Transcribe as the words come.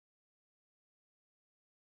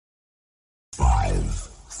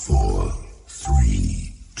4,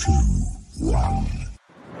 3, 2, 1.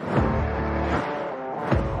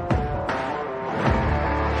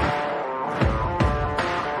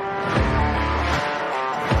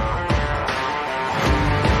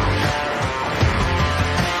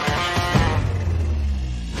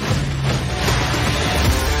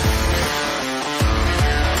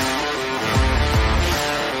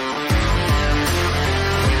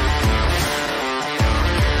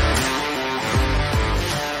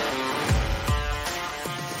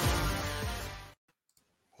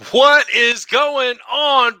 What is going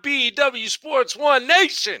on, BW Sports One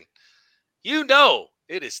Nation? You know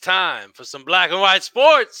it is time for some black and white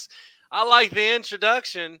sports. I like the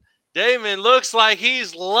introduction. Damon looks like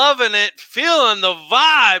he's loving it, feeling the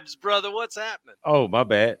vibes, brother. What's happening? Oh, my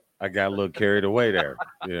bad. I got a little carried away there.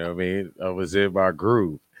 You know what I mean? I was in my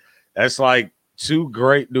groove. That's like two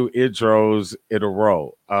great new intros in a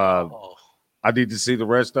row. I need to see the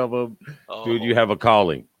rest of them. Dude, you have a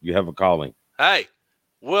calling. You have a calling. Hey.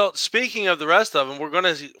 Well, speaking of the rest of them, we're going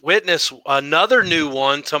to witness another new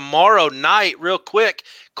one tomorrow night real quick.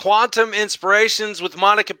 Quantum Inspirations with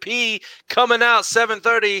Monica P. coming out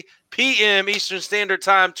 7:30 p.m. Eastern Standard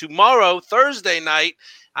Time tomorrow, Thursday night.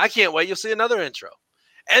 I can't wait. You'll see another intro.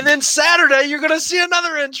 And then Saturday, you're going to see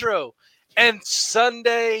another intro. And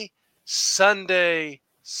Sunday, the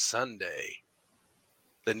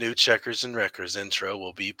new Checkers and Wreckers intro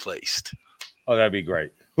will be placed. Oh, that'd be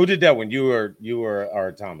great. Who did that when you were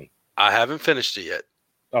our Tommy? I haven't finished it yet.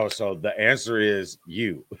 Oh, so the answer is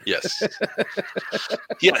you. Yes.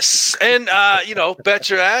 Yes. And, Bet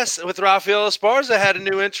Your Ass with Rafael Esparza had a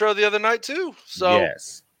new intro the other night, too. So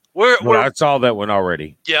yes. I saw that one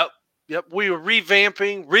already. Yep. We were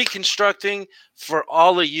revamping, reconstructing for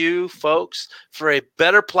all of you folks for a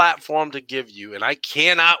better platform to give you. And I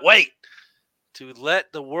cannot wait to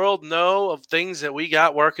let the world know of things that we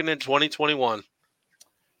got working in 2021.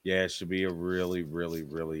 Yeah, it should be a really, really,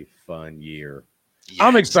 really fun year. Yes.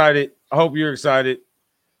 I'm excited. I hope you're excited.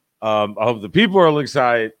 I hope the people are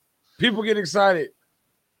excited. People get excited.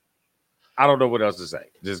 I don't know what else to say.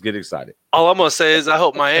 Just get excited. All I'm going to say is I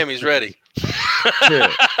hope Miami's ready.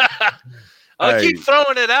 I'll keep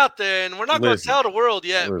throwing it out there, and we're not going to tell the world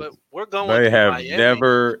yet, but we're going to Miami. They have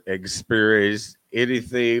never experienced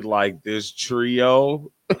anything like this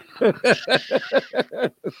trio.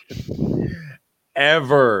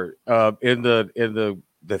 Ever in the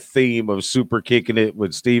theme of super kicking it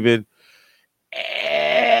with Steven,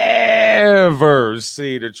 ever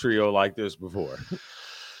seen a trio like this before? Did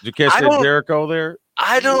you catch that Jericho there?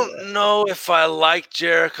 I don't know if I like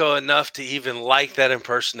Jericho enough to even like that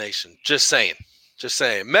impersonation. Just saying.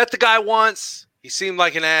 Met the guy once. He seemed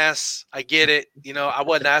like an ass. I get it. I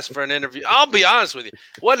wasn't asked for an interview. I'll be honest with you.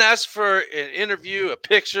 Wasn't asked for an interview, a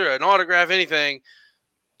picture, an autograph, anything.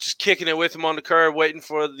 Just kicking it with him on the curb, waiting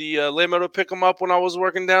for the limo to pick him up when I was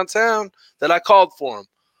working downtown. That I called for him.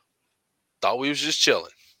 Thought we was just chilling.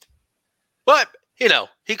 But, he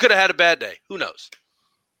could have had a bad day. Who knows?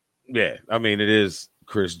 Yeah, I mean, it is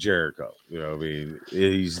Chris Jericho.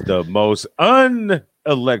 He's the most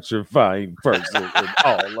unelectrifying person in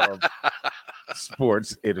all of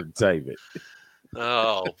sports entertainment.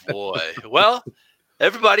 Oh, boy. Well,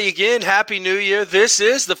 everybody, again, Happy New Year. This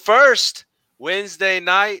is the first Wednesday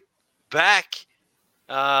night back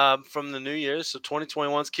from the New Year. So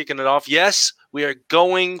 2021's kicking it off. Yes, we are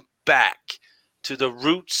going back to the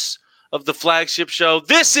roots of the flagship show.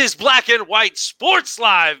 This is Black and White Sports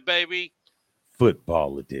Live, baby.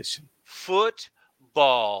 Football edition.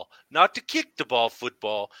 Football. Not to kick the ball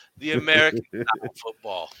football. The American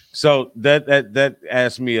football. So that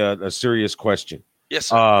asked me a serious question. Yes,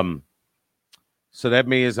 sir. So that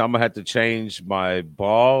means I'm going to have to change my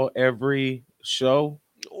ball every show.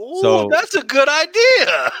 Oh, that's a good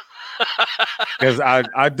idea. Because I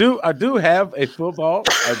do have a football.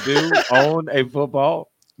 I do own a football.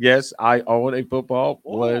 Yes, I own a football.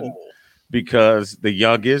 One, because the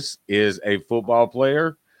youngest is a football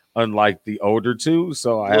player, unlike the older two.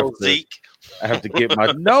 So I have to get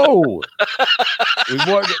my no.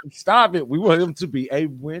 Stop it. We want him to be a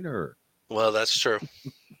winner. Well, that's true.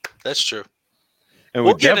 That's true. And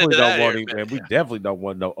we definitely don't want him, and we definitely don't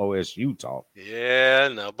want no OSU talk. Yeah,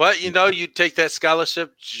 no. But you take that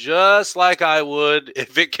scholarship just like I would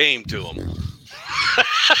if it came to him.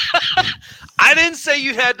 I didn't say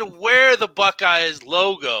you had to wear the Buckeyes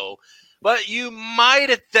logo, but you might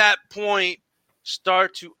at that point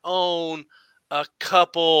start to own a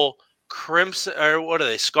couple crimson, or what are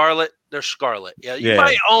they? Scarlet? They're scarlet. Yeah, you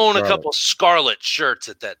might own a couple scarlet shirts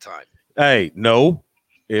at that time. Hey, no.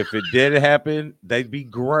 If it did happen, they'd be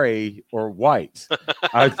gray or white.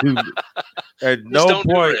 At Just no don't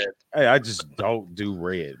do point, red. hey, I just don't do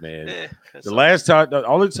red, man. That's The all. last time, the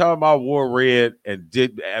only time I wore red and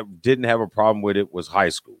didn't have a problem with it was high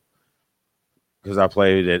school because I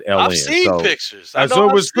played at LN. I've seen pictures. I know so it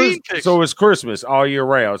I've was seen pictures. so it's Christmas all year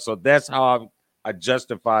round. So that's how I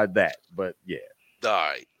justified that. But yeah, All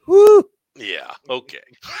right. woo. Yeah. Okay.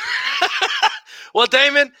 Well,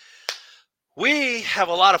 Damon, we have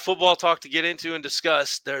a lot of football talk to get into and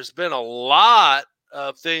discuss. There's been a lot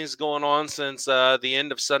of things going on since the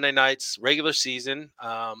end of Sunday night's regular season.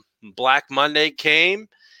 Black Monday came,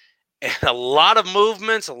 and a lot of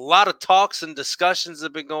movements, a lot of talks and discussions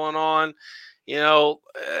have been going on.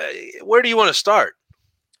 Where do you want to start?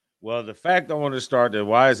 Well, the fact I want to start that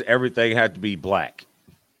why does everything have to be black?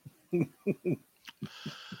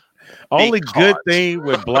 Only good thing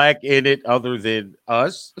with black in it, other than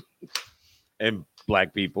us and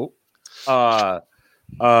black people. I'm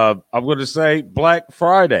going to say Black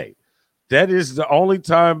Friday. That is the only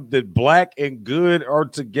time that black and good are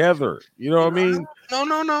together. You know what I mean? No,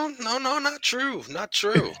 not true. Not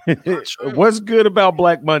true. What's good about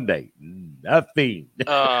Black Monday? Nothing.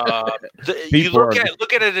 You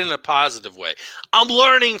look at it in a positive way. I'm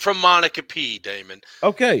learning from Monica P, Damon.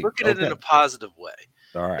 Okay. Look at it in a positive way.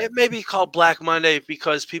 All right. It may be called Black Monday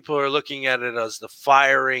because people are looking at it as the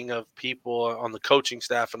firing of people on the coaching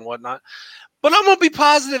staff and whatnot. But I'm going to be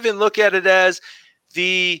positive and look at it as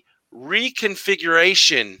the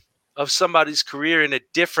reconfiguration of somebody's career in a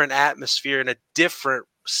different atmosphere in a different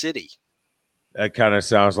city. That kind of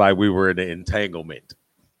sounds like we were in an entanglement.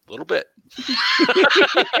 A little bit.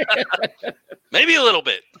 Maybe a little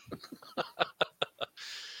bit.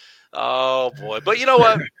 Oh, boy. But you know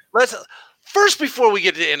what? First, before we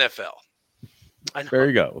get to NFL. There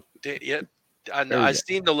you go. Yeah, I know. I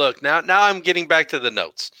seen the look. Now I'm getting back to the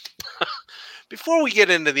notes. Before we get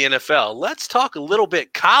into the NFL, let's talk a little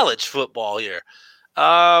bit college football here.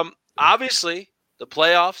 Obviously, the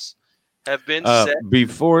playoffs have been set.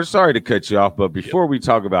 Sorry to cut you off, but before we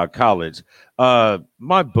talk about college,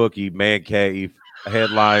 my bookie Man Cave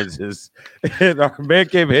headlines our Man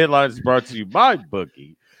Cave headlines is brought to you by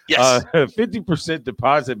Bookie. Yes. 50%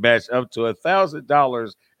 deposit match up to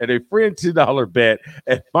 $1,000 and a free $2 bet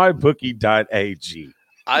at mybookie.ag.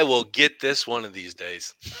 I will get this one of these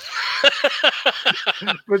days.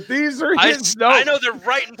 But these are I know they're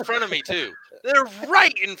right in front of me, too. They're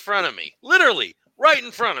right in front of me. Literally, right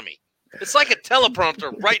in front of me. It's like a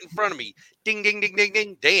teleprompter right in front of me. Ding, ding, ding, ding,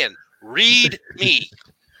 ding. Dan, read me.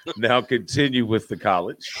 Now continue with the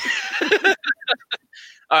college.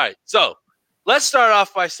 All right, so let's start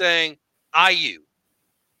off by saying IU,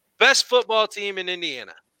 best football team in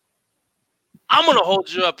Indiana. I'm going to hold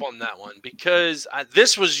you up on that one because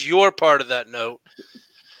this was your part of that note.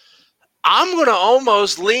 I'm going to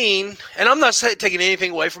almost lean, and I'm not taking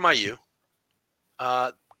anything away from IU.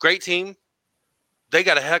 Great team. They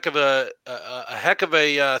got a heck of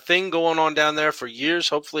a thing going on down there for years,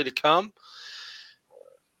 hopefully to come.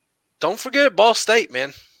 Don't forget Ball State,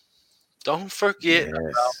 man. Don't forget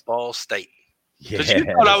about Ball State. Because you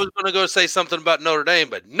thought I was going to go say something about Notre Dame,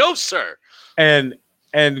 but no, sir. And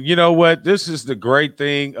you know what? This is the great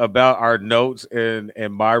thing about our notes and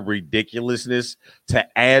my ridiculousness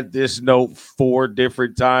to add this note 4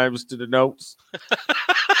 different times to the notes.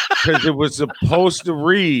 Because it was supposed to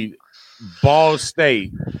read Ball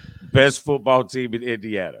State, best football team in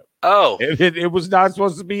Indiana. Oh. It was not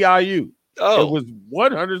supposed to be IU. Oh. It was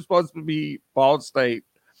 100 supposed to be Ball State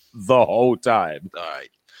the whole time. All right.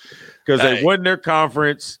 Because they won their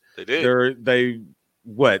conference. They did. They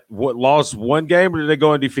lost one game, or did they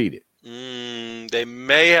go undefeated? They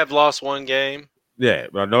may have lost one game. Yeah,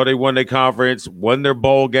 I know they won their conference, won their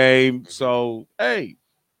bowl game. So, hey.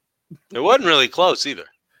 It wasn't really close either.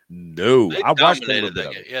 No. I watched that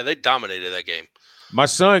game. Yeah, they dominated that game. My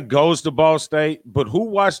son goes to Ball State, but who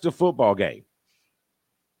watched the football game?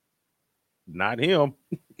 Not him.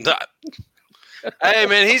 Hey,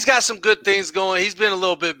 man, he's got some good things going. He's been a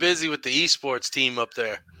little bit busy with the esports team up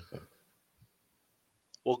there.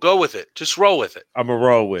 We'll go with it. Just roll with it. I'm going to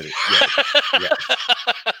roll with it. Yeah.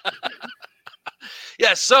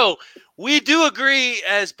 Yeah, so we do agree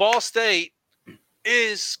as Ball State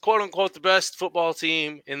is, quote-unquote, the best football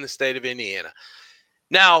team in the state of Indiana.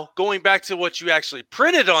 Now, going back to what you actually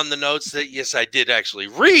printed on the notes that, yes, I did actually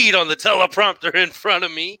read on the teleprompter in front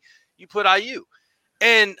of me, you put IU.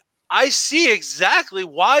 And I see exactly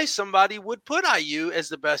why somebody would put IU as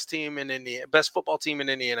the best team in Indiana, best football team in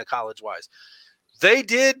Indiana college-wise. They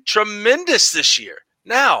did tremendous this year.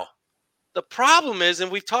 Now, the problem is,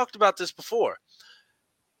 and we've talked about this before,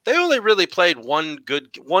 they only really played one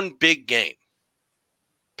big game.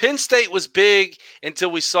 Penn State was big until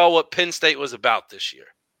we saw what Penn State was about this year.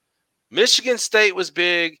 Michigan State was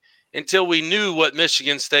big until we knew what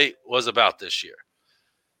Michigan State was about this year.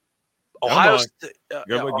 Ohio State,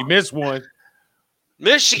 you missed one.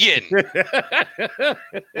 Michigan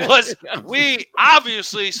we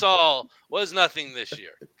obviously saw was nothing this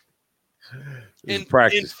year. In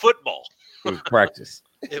football. It was practice.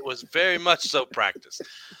 It was very much so practice.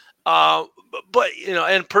 But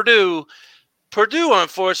and Purdue,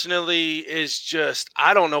 unfortunately, is just,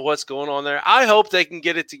 I don't know what's going on there. I hope they can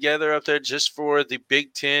get it together up there just for the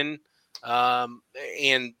Big Ten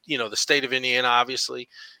and, the state of Indiana, obviously,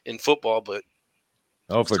 in football. But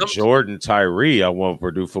for Jordan Tyree, I want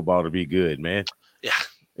Purdue football to be good, man. Yeah.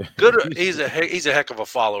 Good. He's a heck of a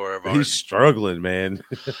follower of ours. He's struggling, man.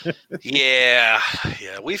 Yeah.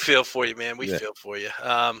 We feel for you, man. We feel for you.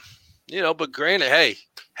 But granted, hey,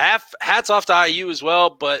 hats off to IU as well.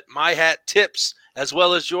 But my hat tips, as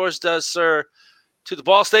well as yours does, sir, to the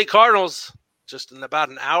Ball State Cardinals, just in about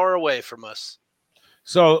an hour away from us.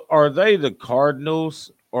 So, are they the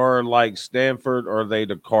Cardinals, or like Stanford? Or are they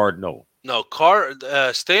the Cardinal? No,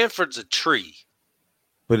 Stanford's a tree,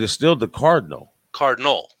 but it's still the Cardinal.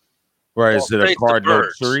 Right? Is it a cardinal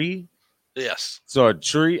tree? Yes. So a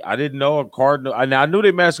tree. I didn't know a cardinal. I knew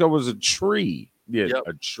their mascot was a tree. Yeah, yep.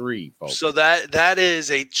 A tree, folks. So that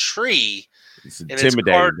is a tree. It's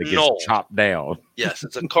intimidating. It gets chopped down. Yes,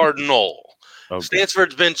 it's a cardinal. Okay.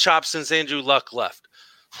 Stanford's been chopped since Andrew Luck left.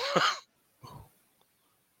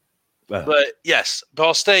 But yes,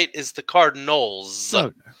 Ball State is the Cardinals.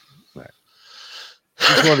 Okay. Right.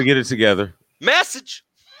 Just want to get it together. Message.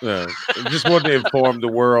 Just wanted to inform the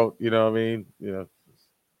world. You know what I mean?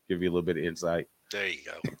 Give you a little bit of insight. There you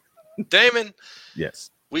go, Damon. Yes.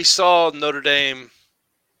 We saw Notre Dame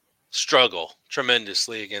struggle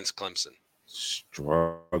tremendously against Clemson.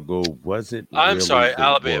 Struggle wasn't. I'm really sorry,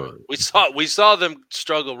 Alabama. Word. We saw them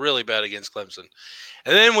struggle really bad against Clemson,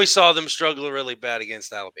 and then we saw them struggle really bad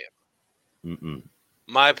against Alabama. Mm-mm.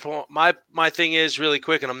 My thing is really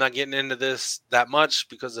quick, and I'm not getting into this that much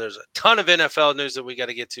because there's a ton of NFL news that we got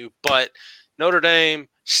to get to. But Notre Dame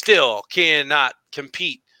still cannot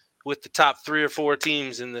compete with the top 3 or 4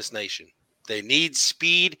 teams in this nation. They need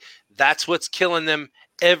speed. That's what's killing them.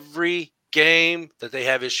 Every game that they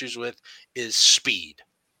have issues with is speed.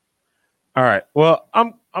 All right. Well,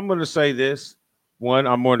 I'm going to say this. One,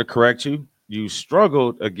 I'm going to correct you. You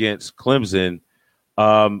struggled against Clemson.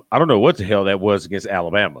 I don't know what the hell that was against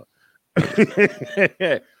Alabama.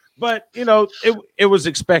 But, it was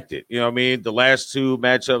expected. You know what I mean? The last 2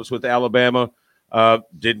 matchups with Alabama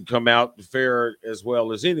didn't come out fair as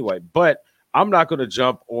well as anyway. But I'm not going to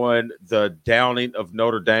jump on the downing of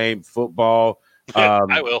Notre Dame football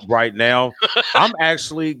I will. right now. I'm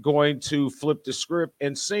actually going to flip the script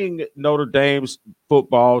and sing Notre Dame's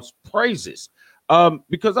football's praises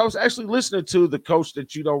because I was actually listening to the coach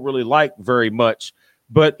that you don't really like very much,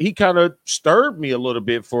 but he kind of stirred me a little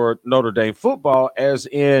bit for Notre Dame football, as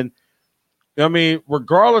in,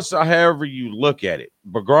 regardless of however you look at it,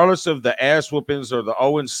 regardless of the ass whoopings or the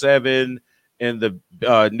 0-7 and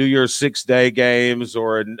the New Year's 6-day games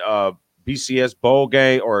or BCS bowl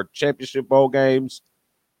game or championship bowl games,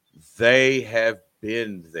 they have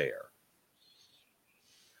been there.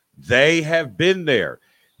 They have been there.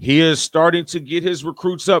 He is starting to get his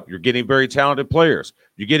recruits up. You're getting very talented players.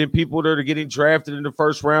 You're getting people that are getting drafted in the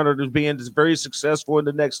first round or being very successful in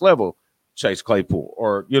the next level. Chase Claypool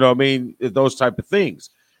or, those type of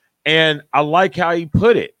things. And I like how he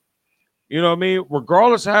put it. You know what I mean?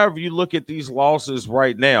 Regardless, however you look at these losses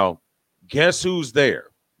right now, guess who's there?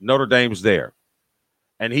 Notre Dame's there.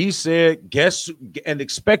 And he said, and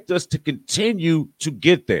expect us to continue to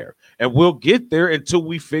get there. And we'll get there until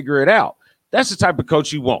we figure it out. That's the type of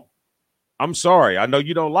coach you want. I'm sorry. I know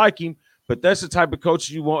you don't like him, but that's the type of coach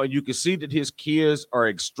you want. And you can see that his kids are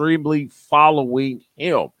extremely following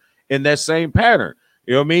him in that same pattern.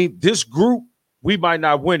 You know what I mean? This group, we might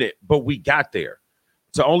not win it, but we got there.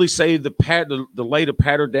 To only say the lay the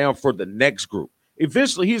pattern down for the next group.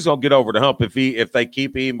 Eventually, he's gonna get over the hump if they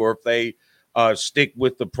keep him or if they stick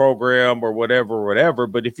with the program or whatever.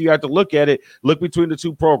 But if you have to look at it, look between the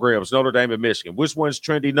 2 programs, Notre Dame and Michigan. Which one's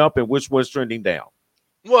trending up and which one's trending down?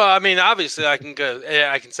 Well, obviously, I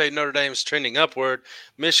can say Notre Dame's trending upward.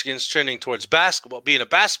 Michigan's trending towards basketball, being a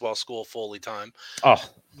basketball school fully time. Oh,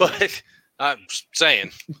 but I'm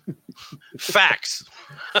saying facts.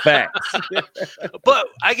 But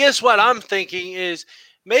I guess what I'm thinking is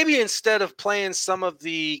maybe instead of playing some of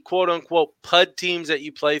the quote-unquote PUD teams that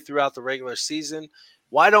you play throughout the regular season,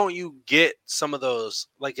 why don't you get some of those,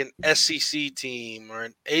 like an SEC team or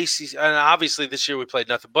an ACC? And obviously this year we played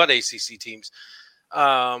nothing but ACC teams.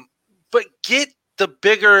 But get the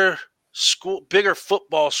bigger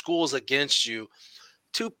football schools against you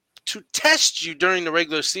to test you during the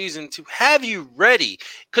regular season, to have you ready.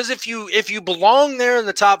 Because if you belong there in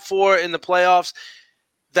the top 4 in the playoffs,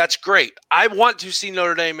 that's great. I want to see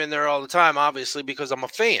Notre Dame in there all the time, obviously, because I'm a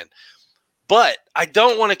fan. But I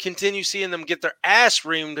don't want to continue seeing them get their ass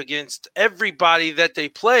reamed against everybody that they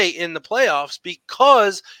play in the playoffs,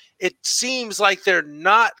 because it seems like they're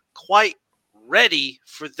not quite ready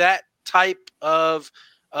for that type of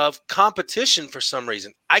competition for some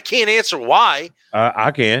reason. I can't answer why.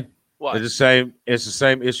 I can. Why? It's the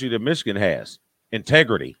same issue that Michigan has.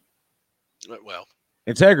 Integrity. Well,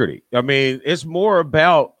 integrity. I mean, it's more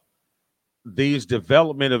about these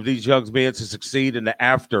development of these young men to succeed in the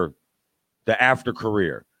after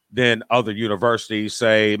career than other universities,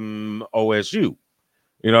 say OSU.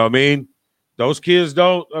 You know what I mean? Those kids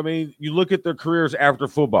don't. I mean, you look at their careers after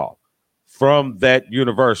football from that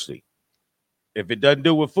university. If it doesn't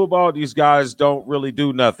do with football, these guys don't really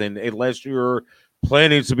do nothing unless you're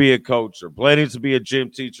planning to be a coach or planning to be a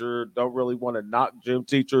gym teacher. Don't really want to knock gym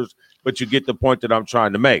teachers, but you get the point that I'm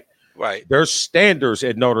trying to make. Right. There's standards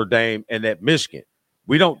at Notre Dame and at Michigan.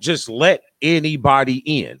 We don't just let anybody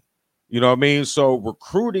in. You know what I mean? So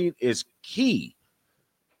recruiting is key.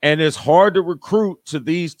 And it's hard to recruit to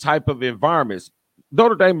these type of environments.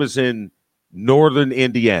 Notre Dame is in northern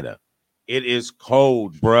Indiana. It is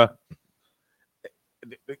cold, bruh.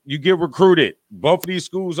 You get recruited. Both of these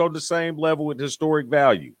schools on the same level with historic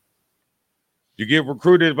value. You get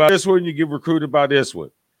recruited by this one, you get recruited by this one.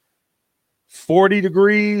 40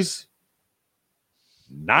 degrees,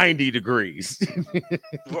 90 degrees.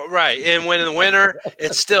 Right. And when in the winter,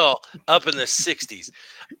 it's still up in the 60s.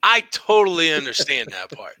 I totally understand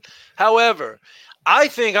that part. However, I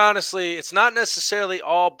think honestly, it's not necessarily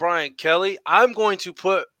all Brian Kelly. I'm going to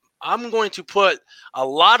put a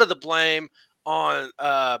lot of the blame on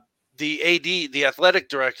the AD, the athletic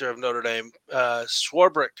director of Notre Dame,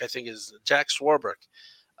 Swarbrick, I think is Jack Swarbrick,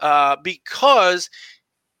 because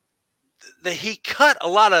he cut a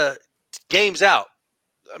lot of games out.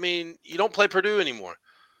 I mean, you don't play Purdue anymore.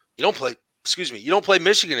 You don't play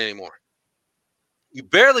Michigan anymore. You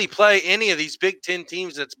barely play any of these Big Ten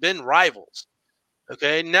teams that's been rivals.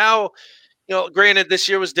 Okay, now, granted, this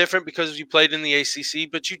year was different because you played in the ACC,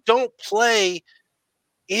 but you don't play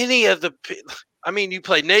any of the – I mean, you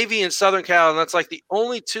play Navy and Southern Cal, and that's like the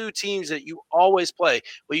only two teams that you always play.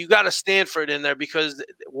 Well, you got a Stanford in there because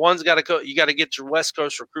one's got to go – you got to get your West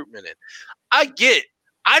Coast recruitment in.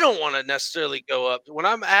 I don't want to necessarily go up. When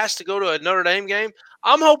I'm asked to go to a Notre Dame game,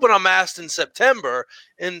 I'm hoping I'm asked in September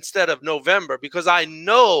instead of November, because I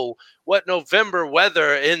know what November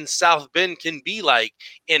weather in South Bend can be like,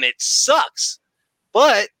 and it sucks.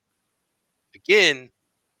 But, again,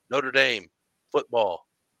 Notre Dame football.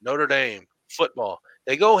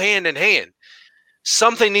 They go hand in hand.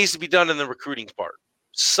 Something needs to be done in the recruiting part.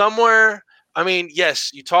 Somewhere – I mean,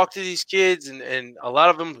 yes, you talk to these kids, and a lot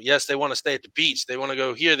of them, yes, they want to stay at the beach. They want to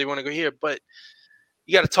go here. They want to go here. But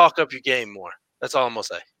you got to talk up your game more. That's all I'm going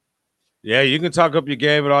to say. Yeah, you can talk up your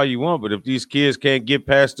game and all you want, but if these kids can't get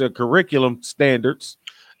past the curriculum standards.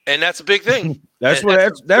 And that's a big thing. that's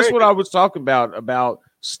what I was talking about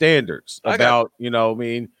standards.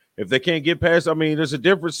 If they can't get past, there's a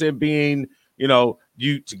difference in being,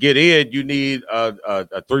 you to get in, you need a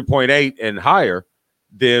 3.8 and higher.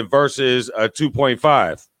 Then versus a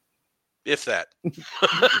 2.5. If that.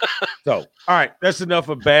 So, all right, that's enough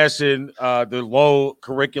of bashing the low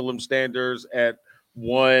curriculum standards at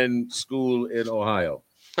one school in Ohio.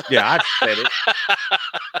 Yeah, I said it.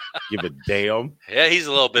 Give a damn. Yeah, he's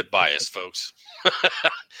a little bit biased, folks.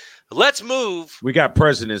 Let's move. We got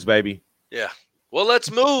presidents, baby. Yeah. Well,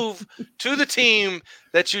 let's move to the team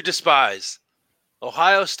that you despise.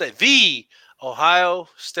 Ohio State. The Ohio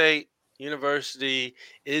State University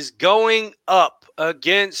is going up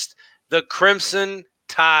against the Crimson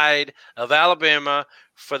Tide of Alabama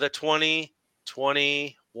for the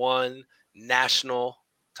 2021 national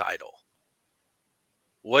title.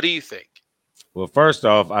 What do you think? Well, first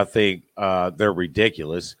off, I think they're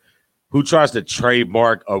ridiculous. Who tries to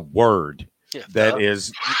trademark a word that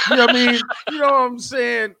is, you know what I mean? You know what I'm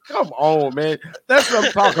saying? Come on, man. That's what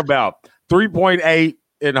I'm talking about. 3.8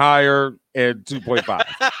 and higher and 2.5.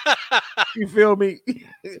 You feel me?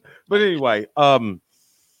 But anyway, wow,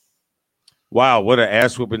 what an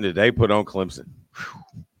ass whooping did they put on Clemson.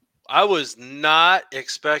 I was not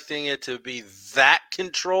expecting it to be that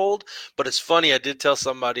controlled, but it's funny. I did tell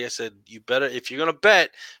somebody, I said, you better, if you're going to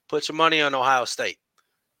bet, put your money on Ohio State.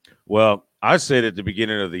 Well, I said at the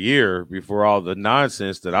beginning of the year, before all the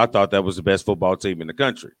nonsense, that I thought that was the best football team in the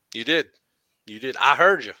country. You did. You did. I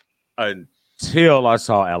heard you. Until I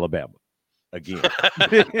saw Alabama again.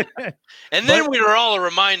 And then we were all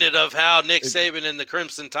reminded of how Nick Saban and the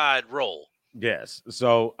Crimson Tide roll. Yes.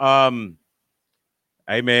 So,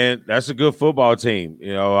 hey, man, that's a good football team.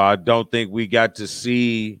 You know, I don't think we got to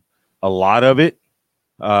see a lot of it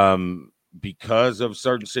because of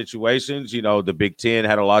certain situations. You know, the Big Ten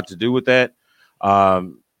had a lot to do with that.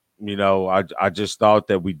 You know, I just thought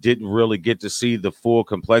that we didn't really get to see the full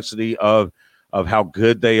complexity of how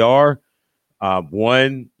good they are.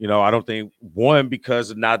 One, you know, I don't think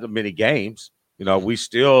because of not many games. You know, we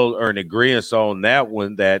still are in agreement on that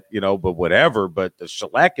one that, you know, but whatever. But the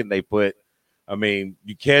shellacking they put, I mean,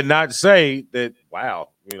 you cannot say that, wow,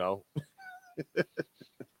 you know.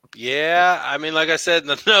 Yeah, I mean, like I said in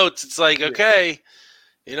the notes, it's like, okay,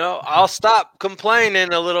 you know, I'll stop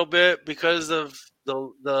complaining a little bit because of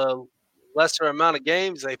the lesser amount of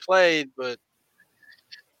games they played, but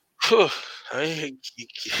I mean, you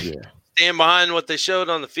stand behind what they showed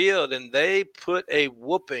on the field, and they put a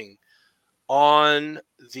whooping on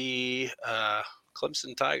the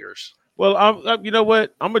Clemson Tigers. Well, you know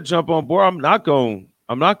what? I'm gonna jump on board. I'm not going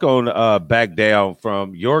to back down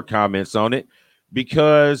from your comments on it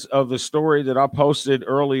because of the story that I posted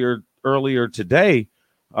earlier today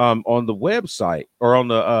on the website or on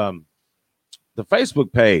the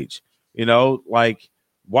Facebook page. You know, like,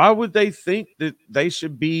 why would they think that they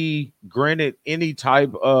should be granted any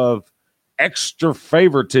type of extra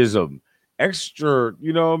favoritism, extra,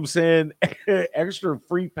 you know what I'm saying, extra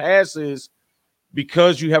free passes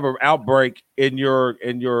because you have an outbreak in your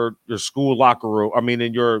school locker room? I mean,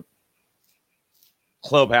 in your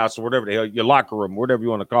clubhouse or whatever the hell, your locker room, whatever you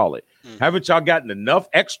want to call it. Haven't y'all gotten enough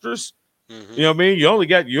extras? You know what I mean?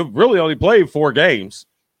 You really only played 4 games.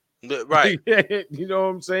 Right. You know what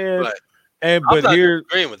I'm saying? Right. And I'm but not here,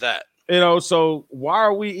 agreeing with that. you know, so why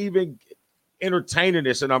are we even entertaining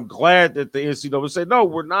this? And I'm glad that the NCAA said, no,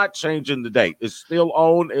 we're not changing the date. It's still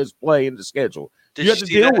on as play in the schedule. You have to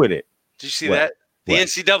deal with it. Did you see that? The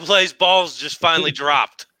NCAA's balls just finally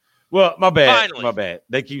dropped. Well, my bad. Finally. My bad.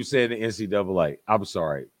 They keep saying the NCAA. I'm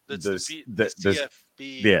sorry. That's TFB,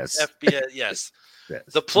 yes. FBS, yes. Yes.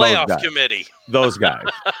 The playoff committee. Those guys.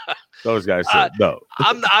 Those guys said no.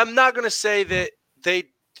 I'm not going to say that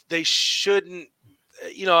they shouldn't.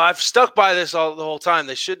 You know, I've stuck by this the whole time.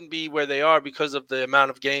 They shouldn't be where they are because of the amount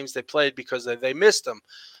of games they played because they missed them.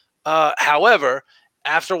 However,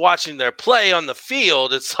 after watching their play on the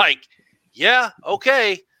field, it's like, yeah,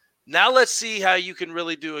 okay. Now let's see how you can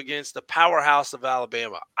really do against the powerhouse of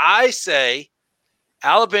Alabama. I say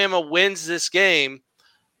Alabama wins this game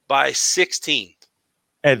by 16.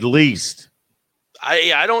 At least.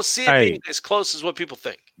 I don't see it being as close as what people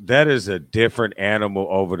think. That is a different animal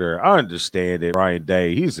over there. I understand it. Ryan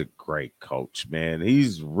Day, he's a great coach, man.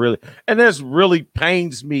 He's really, and that's really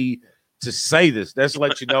pains me to say this. That's to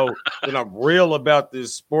let you know that I'm real about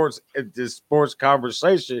this sports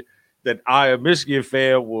conversation, that I, a Michigan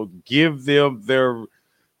fan, will give them their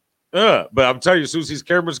but I'm telling you, as soon as these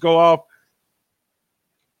cameras go off,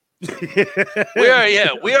 we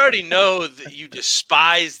already know that you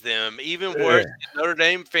despise them. Even worse, Notre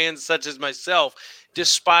Dame fans such as myself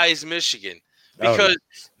despise Michigan because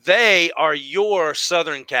they are your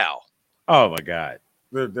Southern Cal. Oh my God,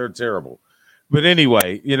 they're terrible. But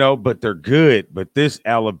anyway, you know, but they're good. But this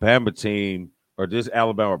Alabama team or this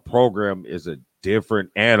Alabama program is a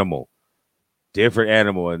different animal.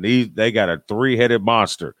 And they got a 3-headed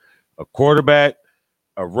monster: a quarterback,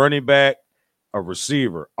 a running back, a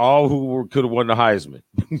receiver, all who could have won the Heisman,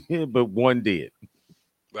 but one did.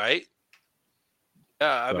 Right?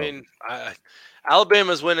 Yeah, I mean,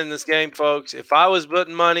 Alabama's winning this game, folks. If I was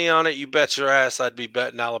putting money on it, you bet your ass I'd be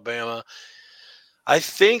betting Alabama. I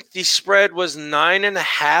think the spread was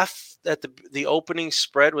 9.5. That the opening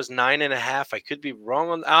spread was 9.5. I could be wrong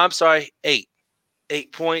on. I'm sorry, 8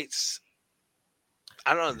 points.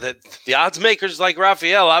 I don't know that the odds makers like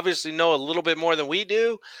Raphael obviously know a little bit more than we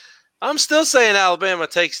do. I'm still saying Alabama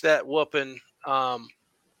takes that whooping on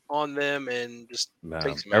them and just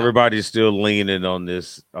takes them out. Everybody's still leaning on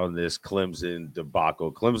this Clemson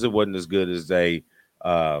debacle. Clemson wasn't as good as they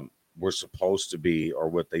were supposed to be or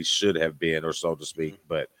what they should have been, or so to speak. Mm-hmm.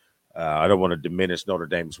 But I don't want to diminish Notre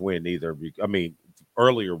Dame's win either. I mean,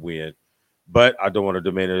 earlier win, but I don't want to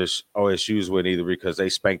diminish OSU's win either because they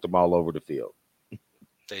spanked them all over the field.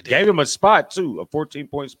 They did. Gave them a spot too, a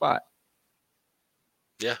 14-point spot.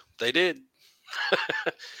 Yeah, they did.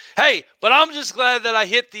 Hey, but I'm just glad that I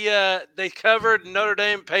hit they covered Notre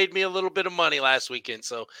Dame paid me a little bit of money last weekend.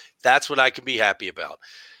 So that's what I can be happy about.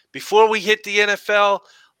 Before we hit the NFL,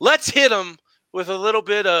 let's hit them with a little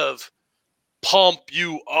bit of pump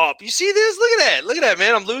you up. You see this? Look at that. Look at that,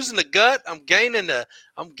 man. I'm losing the gut. I'm gaining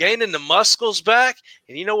the muscles back.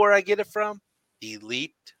 And you know where I get it from?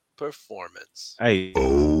 Elite Performance. Hey.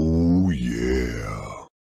 Oh, yeah.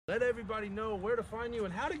 Let everybody know where to find you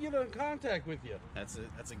and how to get in contact with you. That's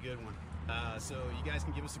a good one. So you guys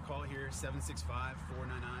can give us a call here,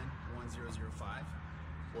 765-499-1005,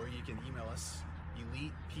 or you can email us,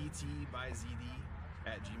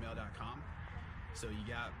 eliteptbyzd@gmail.com. So you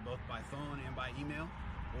got both by phone and by email,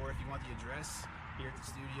 or if you want the address here at the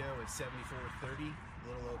studio, it's 7430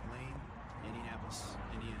 Little Oak Lane, Indianapolis,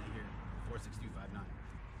 Indiana here, 46259.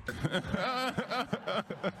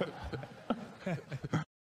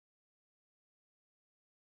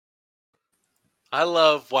 I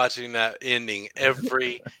love watching that ending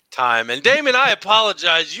every time. And Damon, I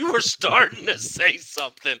apologize. You were starting to say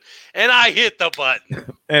something, and I hit the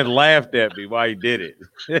button. And laughed at me while he did it.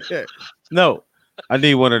 No, I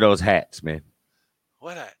need one of those hats, man.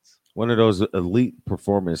 What hats? One of those Elite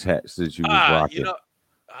Performance hats that you was rocking. You know,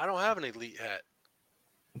 I don't have an Elite hat.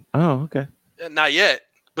 Oh, okay. Not yet,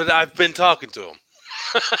 but I've been talking to him.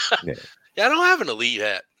 Yeah, I don't have an Elite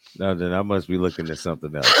hat. No, then I must be looking at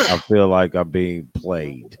something else. I feel like I'm being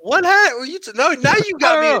played. What hat were you? No, now you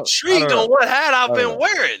got me intrigued on what hat I've been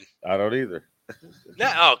wearing. I don't either.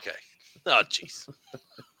 Now, okay. Oh, jeez.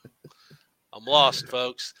 I'm lost,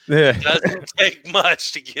 folks. Yeah. It doesn't take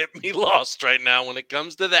much to get me lost right now when it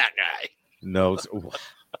comes to that guy. No.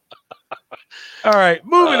 All right,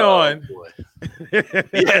 moving on.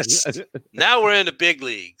 Yes. Now we're in the big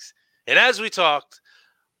leagues. And as we talked,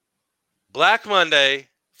 Black Monday,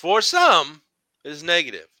 for some, is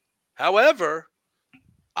negative. However,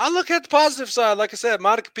 I look at the positive side. Like I said,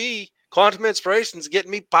 Monica P, Quantum Inspirations, getting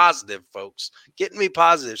me positive, folks. Getting me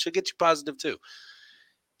positive. Should get you positive, too.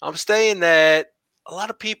 I'm saying that a lot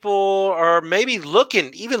of people are maybe looking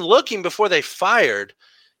before they fired,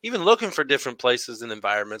 even looking for different places and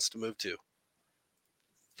environments to move to.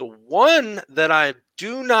 The one that I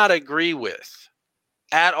do not agree with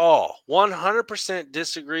at all, 100%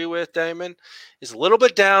 disagree with, Damon, is a little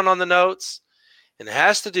bit down on the notes, and it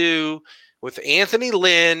has to do with Anthony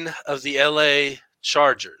Lynn of the LA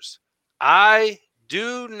Chargers. I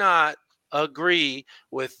do not agree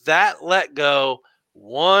with that let go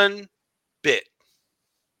one bit.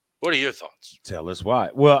 What are your thoughts? Tell us why.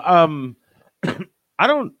 Well, I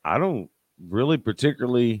don't really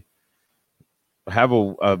particularly have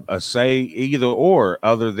a say either or,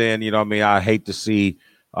 other than, you know, I hate to see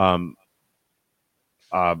a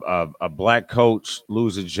black coach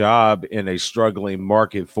lose a job in a struggling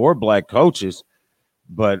market for black coaches.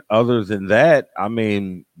 But other than that, I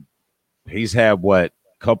mean, he's had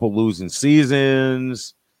couple losing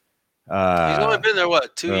seasons. He's only been there,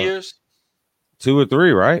 2 years? 2 or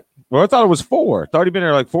 3, right? Well, I thought it was 4. I thought he'd been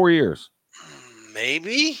there like 4 years.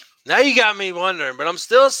 Maybe. Now you got me wondering, but I'm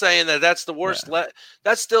still saying that's the worst. Yeah.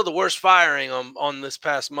 That's still the worst firing on this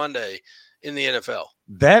past Monday in the NFL.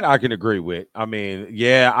 That I can agree with. I mean,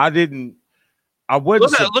 yeah, I wasn't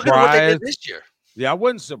surprised. Look at what they did this year. Yeah, I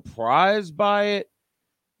wasn't surprised by it,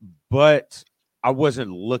 but I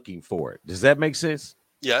wasn't looking for it. Does that make sense?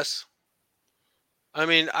 Yes. I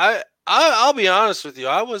mean, I'll be honest with you.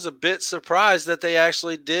 I was a bit surprised that they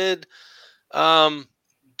actually did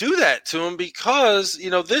do that to him, because, you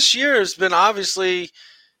know, this year has been obviously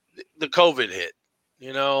the COVID hit,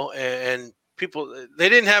 you know, and people, they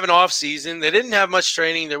didn't have an off season. They didn't have much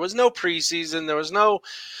training. There was no preseason. There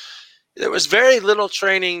was very little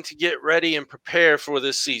training to get ready and prepare for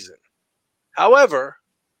this season. However,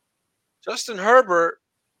 Justin Herbert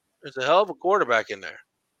is a hell of a quarterback in there.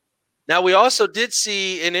 Now, we also did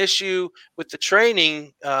see an issue with the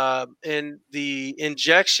training and the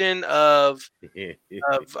injection of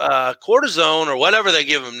cortisone, or whatever they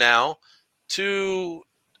give him now, to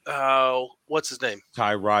what's his name?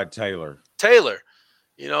 Tyrod Taylor,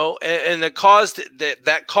 you know, and that caused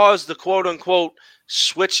the quote unquote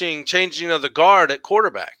changing of the guard at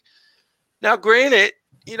quarterback. Now, granted,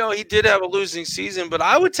 you know, he did have a losing season, but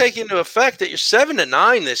I would take into effect that you're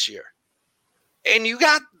 7-9 this year, and you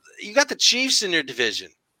got the Chiefs in your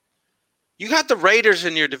division. You got the Raiders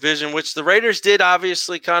in your division, which the Raiders did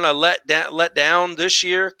obviously kind of let down this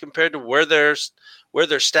year compared to where their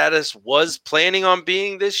status was planning on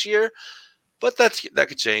being this year. But that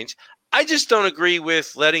could change. I just don't agree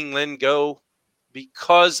with letting Lynn go,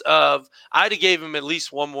 because I'd have gave him at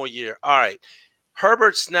least one more year. All right,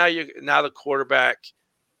 Herbert's now the quarterback.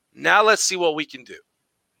 Now let's see what we can do.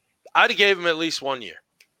 I'd have gave him at least 1 year.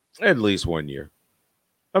 At least 1 year.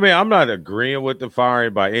 I mean, I'm not agreeing with the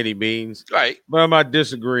firing by any means, right? But I'm not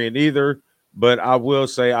disagreeing either. but I will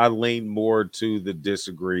say I lean more to the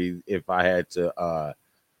disagree if I had to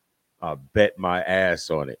bet my ass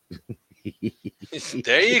on it.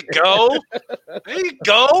 There you go. There you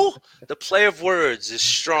go. The play of words is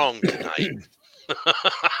strong tonight.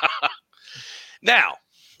 Now,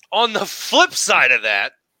 on the flip side of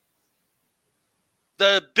that,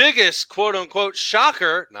 the biggest quote-unquote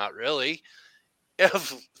shocker, not really,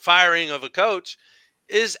 of firing of a coach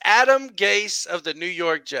is Adam Gase of the New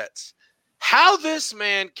York Jets. How this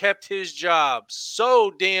man kept his job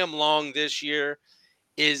so damn long this year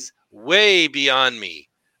is way beyond me.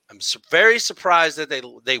 I'm very surprised that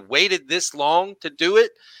they waited this long to do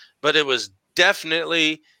it, but it was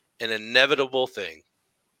definitely an inevitable thing.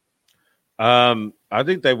 I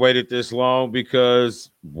think they waited this long because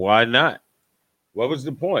why not? What was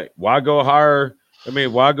the point? Why go hire? I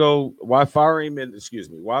mean, why fire him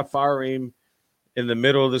why fire him in the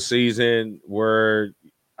middle of the season where,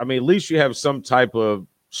 I mean, at least you have some type of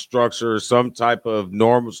structure, some type of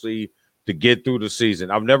normalcy to get through the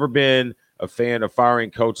season. I've never been a fan of firing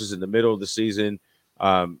coaches in the middle of the season,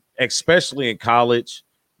 especially in college,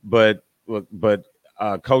 but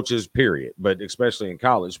coaches, period, but especially in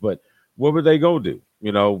college. But what would they go do?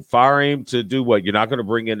 You know, fire him to do what? You're not going to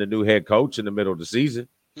bring in a new head coach in the middle of the season.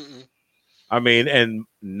 Mm-mm. I mean, and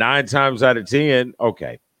 9 times out of 10,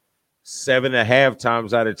 okay, 7.5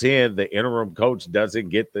 times out of 10, the interim coach doesn't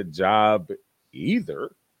get the job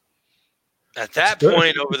either. At that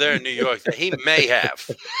point over there in New York, that he may have.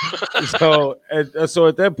 So at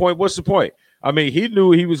that point, what's the point? I mean, he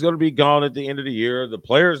knew he was going to be gone at the end of the year. The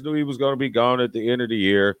players knew he was going to be gone at the end of the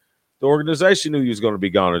year. The organization knew he was going to be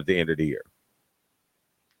gone at the end of the year.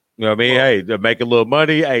 You know what I mean? Hey, to make a little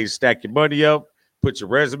money. Hey, stack your money up. Put your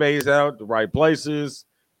resumes out the right places.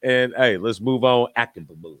 And, hey, let's move on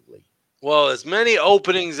actively. Well, as many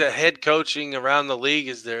openings at head coaching around the league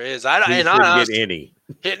as there is, He shouldn't get any.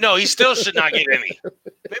 No, he still should not get any.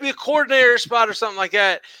 Maybe a coordinator spot or something like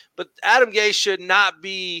that. But Adam Gase should not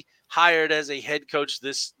be hired as a head coach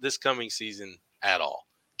this coming season at all.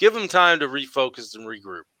 Give him time to refocus and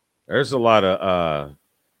regroup. There's a lot of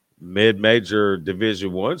mid-major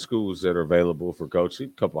Division I schools that are available for coaching.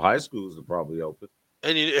 A couple high schools are probably open.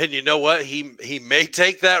 And you know what? He may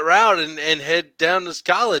take that route and head down to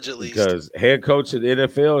college at least. Because head coach in the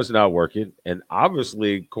NFL is not working. And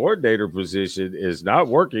obviously coordinator position is not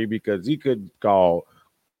working because he could call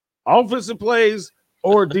offensive plays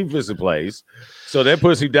or defensive plays. So that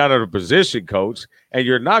puts him down at a position coach. And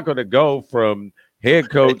you're not going to go from head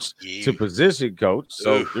coach to position coach.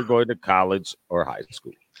 So you're going to college or high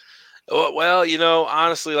school. Well, you know,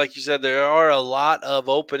 honestly, like you said, there are a lot of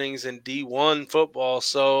openings in D1 football,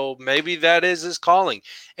 so maybe that is his calling.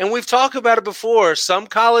 And we've talked about it before. Some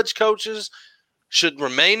college coaches should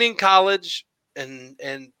remain in college, and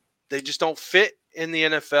they just don't fit in the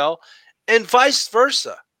NFL, and vice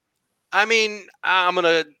versa. I mean, I'm going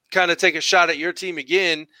to kind of take a shot at your team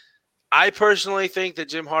again. I personally think that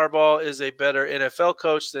Jim Harbaugh is a better NFL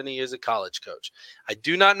coach than he is a college coach. I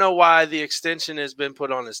do not know why the extension has been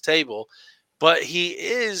put on his table, but he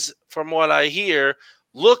is, from what I hear,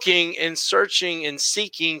 looking and searching and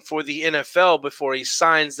seeking for the NFL before he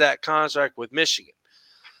signs that contract with Michigan.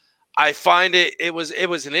 I find it was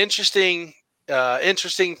an interesting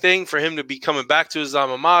thing for him to be coming back to his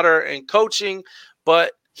alma mater and coaching,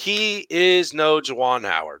 but he is no Juwan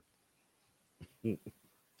Howard.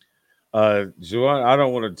 Juwan, I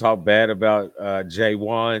don't want to talk bad about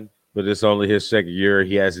J1, but it's only his second year.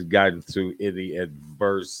 He hasn't gotten through any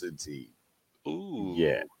adversity. Ooh.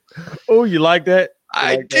 Yeah. Oh, you like that?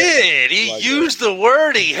 I did. He used the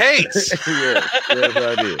word he hates. Yes,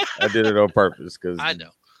 I did. I did it on purpose because I know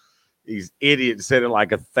these idiots said it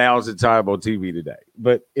like 1,000 times on TV today.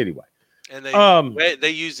 But anyway, and they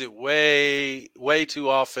use it way too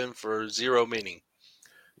often for zero meaning.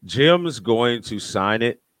 Jim's going to sign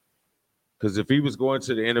it. Because if he was going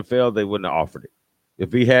to the NFL, they wouldn't have offered it.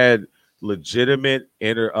 If he had legitimate,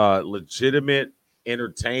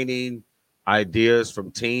 entertaining ideas from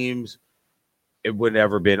teams, it would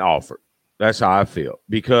never been offered. That's how I feel.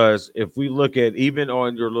 Because if we look at even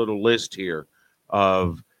on your little list here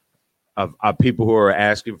of people who are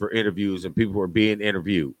asking for interviews and people who are being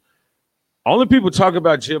interviewed, only people talk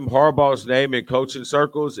about Jim Harbaugh's name in coaching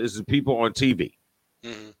circles is the people on TV.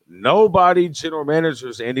 Mm-hmm. Nobody, general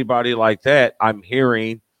managers, anybody like that, I'm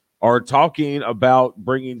hearing are talking about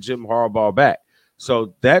bringing Jim Harbaugh back.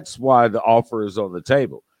 So that's why the offer is on the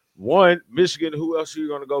table. One, Michigan, who else are you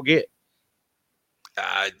going to go get?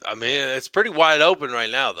 I mean, it's pretty wide open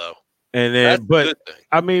right now, though. And then, but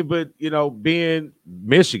you know, being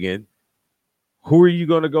Michigan, who are you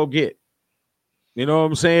going to go get? You know what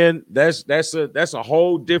I'm saying? That's a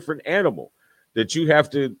whole different animal that you have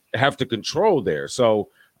to control there. So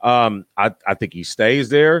I think he stays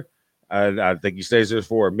there. I think he stays there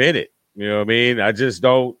for a minute. You know what I mean? I just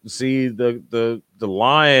don't see the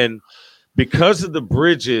Lion because of the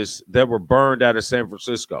bridges that were burned out of San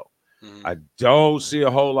Francisco. Mhm. I don't see a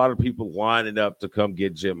whole lot of people lining up to come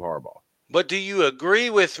get Jim Harbaugh. But do you agree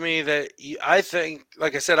with me that I think,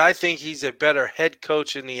 like I said, I think he's a better head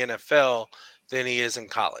coach in the NFL than he is in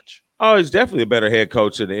college. Oh, he's definitely a better head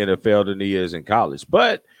coach in the NFL than he is in college.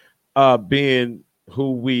 But being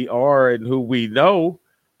who we are and who we know,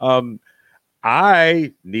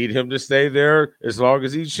 I need him to stay there as long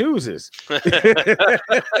as he chooses.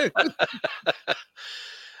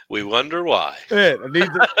 We wonder why. Yeah,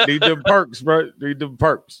 I need them perks, bro. Need them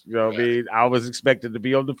perks. You know what I mean? I was expected to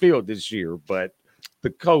be on the field this year, but the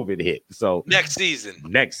COVID hit. So Next season.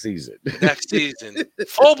 next season.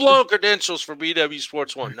 Full-blown credentials for BW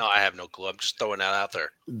Sports One. No, I have no clue. I'm just throwing that out there.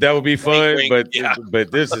 That would be fun, Wink, but yeah.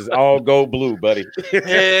 but this is all go blue, buddy.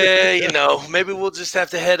 Yeah, maybe we'll just have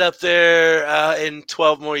to head up there in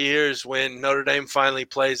 12 more years when Notre Dame finally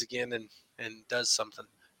plays again and does something.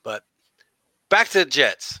 But back to the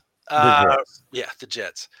Jets. Yeah, the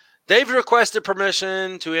Jets. They've requested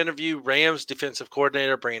permission to interview Rams defensive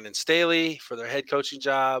coordinator Brandon Staley for their head coaching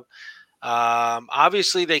job.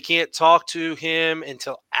 Obviously, they can't talk to him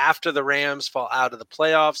until after the Rams fall out of the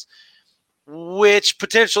playoffs, which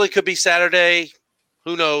potentially could be Saturday.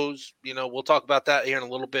 Who knows? We'll talk about that here in a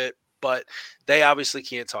little bit, but they obviously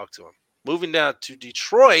can't talk to him. Moving down to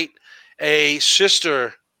Detroit, a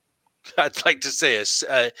sister, I'd like to say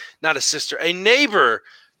not a sister, a neighbor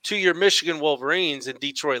to your Michigan Wolverines and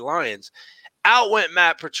Detroit Lions, outwent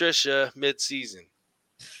Matt Patricia midseason.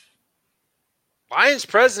 Lions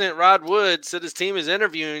president Rod Wood said his team is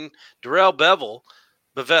interviewing Darrell Bevel.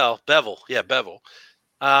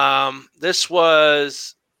 This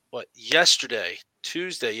was yesterday,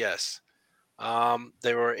 Tuesday. Yes,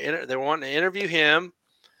 they were wanting to interview him,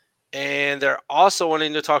 and they're also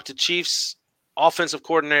wanting to talk to Chiefs offensive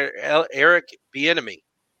coordinator Eric Bieniemy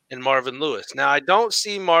and Marvin Lewis. Now, I don't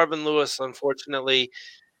see Marvin Lewis, unfortunately,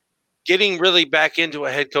 getting really back into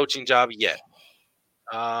a head coaching job yet.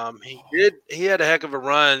 He had a heck of a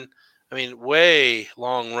run. I mean, way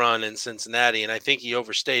long run in Cincinnati, and I think he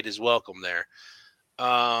overstayed his welcome there.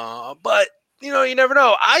 But, you never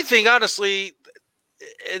know. I think, honestly,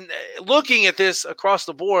 in looking at this across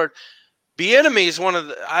the board, Bieniemy is one of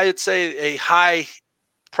the, I'd say, a high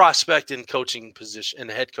prospect in coaching position, in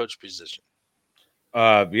the head coach position.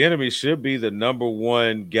 Bieniemy should be the number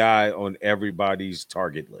one guy on everybody's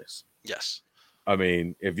target list. Yes. I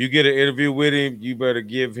mean, if you get an interview with him, you better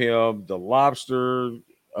give him the lobster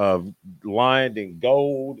lined in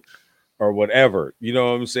gold or whatever. You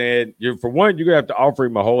know what I'm saying? For one, you're gonna have to offer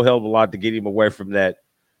him a whole hell of a lot to get him away from that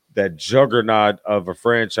juggernaut of a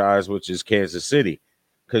franchise, which is Kansas City,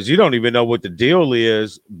 because you don't even know what the deal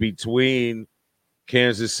is between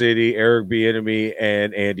Kansas City, Eric Bieniemy,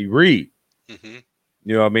 and Andy Reid. Mm-hmm.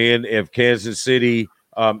 You know what I mean? If Kansas City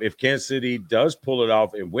does pull it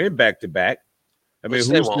off and win back to back, I mean,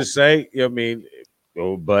 who's to say? I mean,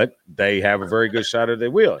 but they have a very good shot that they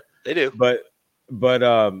will. They do. But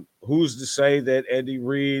who's to say that Andy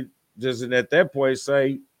Reid doesn't at that point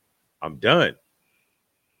say, "I'm done"?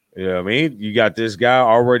 You know what I mean? You got this guy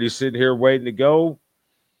already sitting here waiting to go.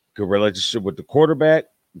 Good relationship with the quarterback.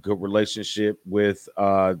 Good relationship with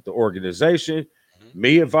the organization. Mm-hmm.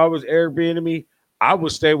 Me, if I was Eric Bieniemy, I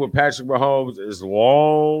would stay with Patrick Mahomes as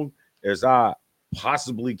long as I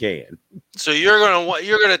possibly can. So you're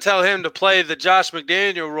gonna tell him to play the Josh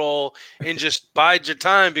McDaniel role and just bide your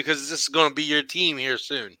time because this is gonna be your team here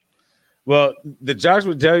soon. Well, the Josh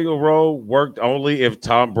McDaniel role worked only if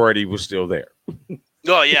Tom Brady was still there.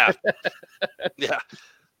 Oh yeah,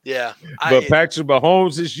 yeah. But Patrick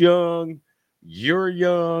Mahomes is young. You're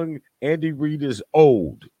young. Andy Reid is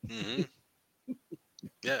old. Mm-hmm.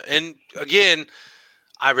 Yeah, and again,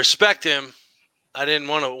 I respect him. I didn't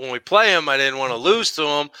want to, when we play him, I didn't want to lose to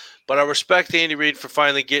him, but I respect Andy Reid for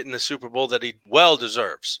finally getting the Super Bowl that he well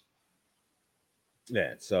deserves.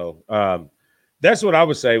 Yeah, so that's what I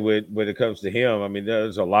would say when it comes to him. I mean,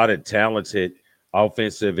 there's a lot of talented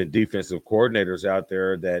offensive and defensive coordinators out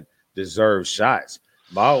there that deserve shots.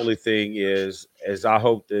 My only thing is I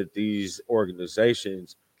hope that these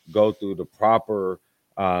organizations go through the proper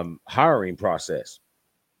hiring process.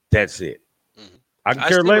 That's it. Mm-hmm. I can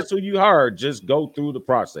care less who you hire. Just go through the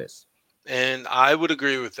process. And I would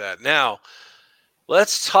agree with that. Now,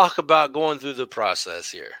 let's talk about going through the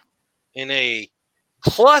process here. In a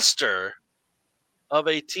cluster of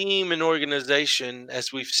a team and organization,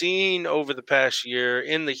 as we've seen over the past year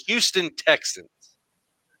in the Houston Texans.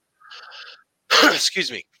 Excuse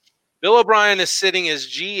me. Bill O'Brien is sitting as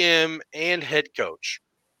GM and head coach.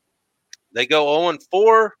 They go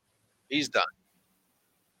 0-4. He's done.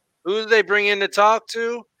 Who do they bring in to talk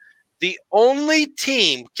to? The only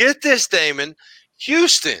team, get this, Damon,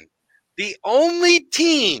 Houston, the only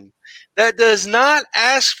team that does not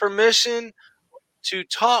ask permission to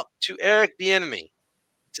talk to Eric Bieniemy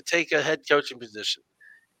to take a head coaching position.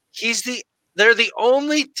 They're the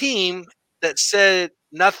only team that said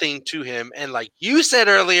nothing to him. And like you said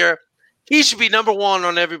earlier, he should be number one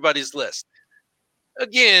on everybody's list.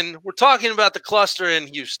 Again, we're talking about the cluster in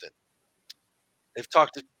Houston. They've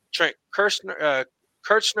talked to Trent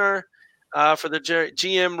Kirchner for the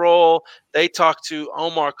GM role. They talked to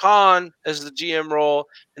Omar Khan as the GM role.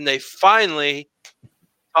 And they finally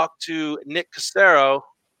talked to Nick Caserio,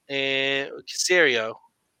 and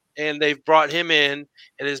they've brought him in.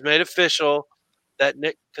 It is made official that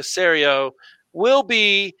Nick Caserio will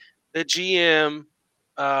be the GM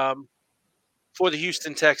for the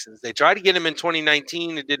Houston Texans. They tried to get him in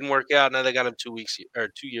 2019. It didn't work out. Now they got him 2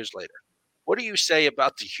 years later. What do you say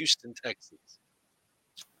about the Houston Texans?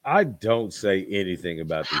 I don't say anything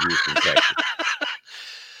about the Houston Texans.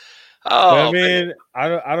 Oh, I mean,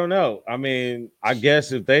 I don't know. I mean, I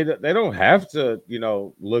guess if they don't have to,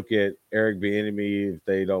 look at Eric Bieniemy if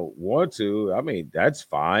they don't want to. I mean, that's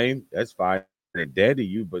fine. That's fine. They're dead to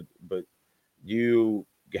you, but you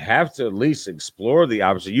have to at least explore the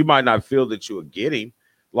option. You might not feel that you are getting,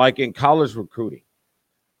 like in college recruiting.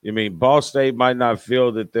 I mean, Ball State might not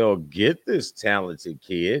feel that they'll get this talented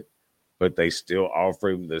kid, but they still offer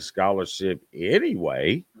him the scholarship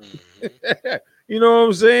anyway. Mm-hmm. You know what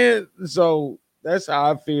I'm saying? So that's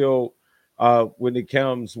how I feel when it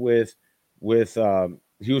comes with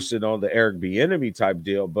Houston on the Eric Bieniemy type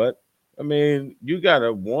deal. But I mean, you got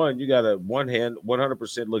to one hand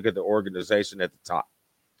 100% look at the organization at the top,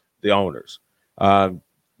 the owners.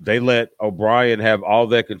 They let O'Brien have all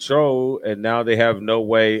that control, and now they have no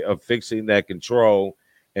way of fixing that control,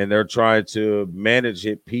 and they're trying to manage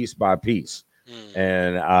it piece by piece.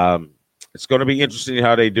 And it's going to be interesting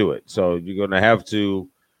how they do it. So you're going to have to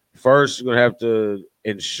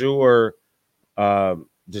ensure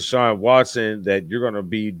Deshaun Watson that you're going to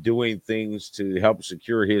be doing things to help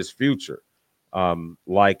secure his future,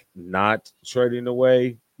 like not trading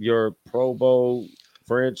away your Pro Bowl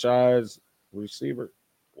franchise receiver.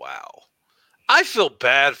 Wow. I feel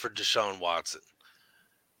bad for Deshaun Watson.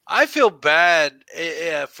 I feel bad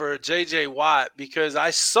for J.J. Watt because I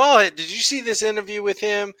saw it. Did you see this interview with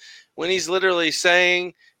him when he's literally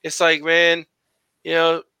saying, it's like, man,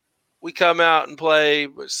 we come out and play,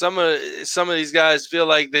 but some of these guys feel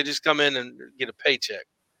like they just come in and get a paycheck.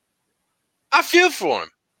 I feel for him.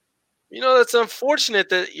 That's unfortunate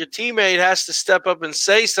that your teammate has to step up and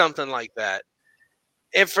say something like that.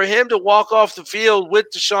 And for him to walk off the field with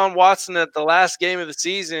Deshaun Watson at the last game of the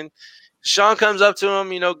season, Deshaun comes up to him,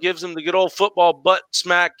 gives him the good old football butt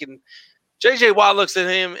smack. And J.J. Watt looks at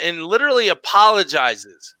him and literally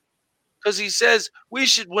apologizes because he says, we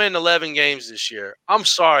should win 11 games this year. I'm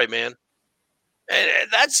sorry, man. And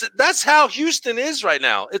that's how Houston is right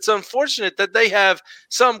now. It's unfortunate that they have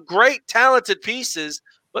some great talented pieces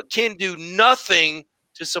but can do nothing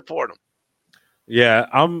to support them. Yeah,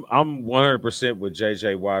 I'm 100% with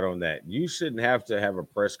J.J. Watt on that. You shouldn't have to have a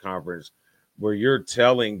press conference where you're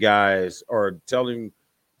telling guys or telling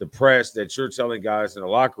the press that you're telling guys in the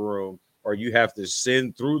locker room, or you have to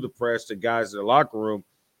send through the press to guys in the locker room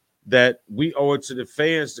that we owe it to the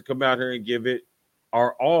fans to come out here and give it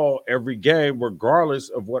our all every game, regardless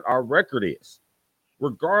of what our record is.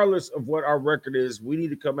 Regardless of what our record is, we need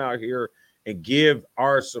to come out here and give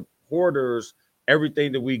our supporters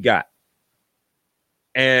everything that we got.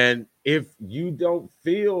 And if you don't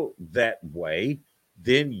feel that way,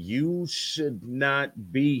 then you should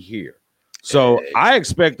not be here. So I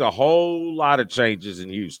expect a whole lot of changes in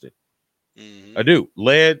Houston. Mm-hmm. I do.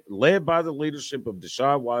 Led by the leadership of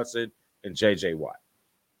Deshaun Watson and J.J. Watt.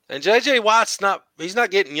 And J.J. Watt's he's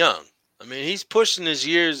not getting young. I mean, he's pushing his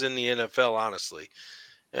years in the NFL, honestly.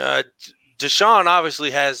 Deshaun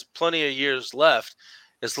obviously has plenty of years left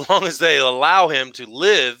as long as they allow him to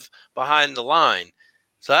live behind the line.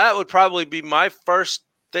 So that would probably be my first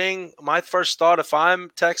thought if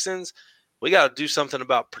I'm Texans. We got to do something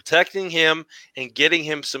about protecting him and getting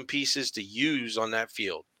him some pieces to use on that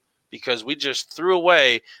field because we just threw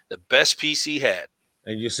away the best piece he had.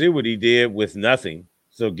 And you see what he did with nothing.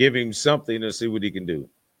 So give him something to see what he can do.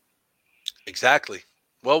 Exactly.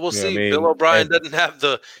 Well, we'll You know what see. I mean? Bill O'Brien And- doesn't have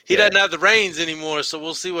the reins anymore, so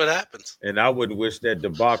we'll see what happens. And I wouldn't wish that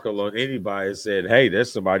debacle on anybody that said, hey,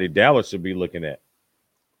 that's somebody Dallas should be looking at.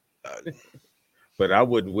 But I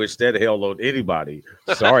wouldn't wish that hell on anybody.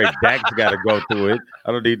 Sorry, Dak's got to go through it.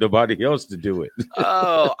 I don't need nobody else to do it.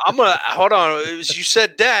 Oh, I'm gonna hold on. You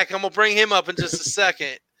said Dak. I'm gonna bring him up in just a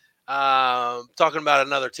second. Talking about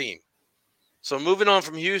another team. So moving on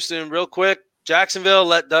from Houston, real quick. Jacksonville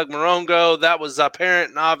let Doug Marrone go. That was apparent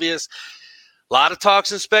and obvious. A lot of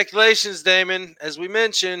talks and speculations, Damon. As we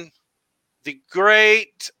mentioned, the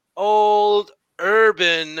great old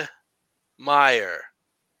Urban Meyer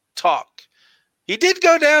talk. He did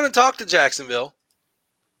go down and talk to Jacksonville.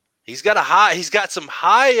 He's got some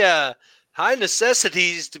high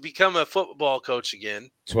necessities to become a football coach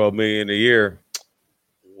again. $12 million a year.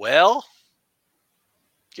 Well,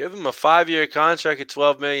 give him a 5-year contract at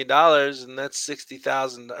 $12 million, and that's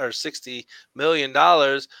 $60 million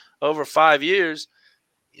over 5 years.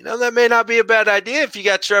 You know, that may not be a bad idea if you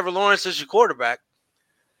got Trevor Lawrence as your quarterback.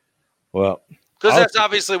 Well, because that's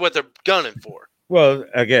obviously what they're gunning for. Well,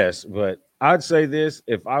 I guess, but I'd say this: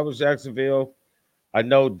 if I was Jacksonville, I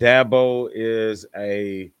know Dabo is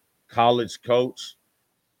a college coach.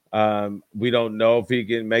 We don't know if he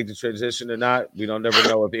can make the transition or not. We don't never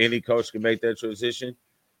know if any coach can make that transition.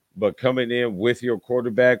 But coming in with your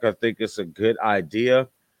quarterback, I think it's a good idea.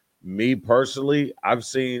 Me personally, I've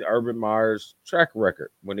seen Urban Meyer's track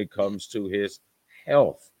record when it comes to his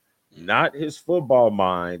health, not his football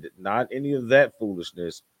mind, not any of that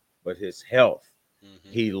foolishness, but his health.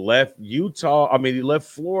 Mm-hmm. He left he left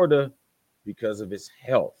Florida because of his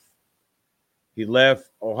health. He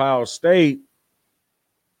left Ohio State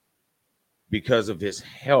because of his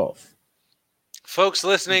health. Folks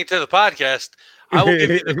listening to the podcast, I will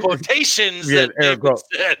give you the quotations that air quotes.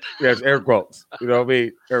 Said. Yes, air quotes. You know what I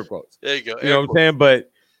mean? Air quotes. There you go. You know what I'm saying?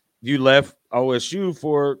 But you left OSU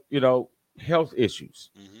for, health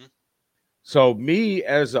issues. Mm-hmm. So me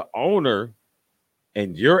as an owner,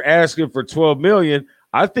 and you're asking for $12 million,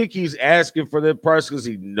 I think he's asking for that price because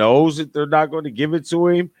he knows that they're not going to give it to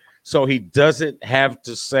him. So he doesn't have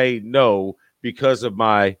to say no because of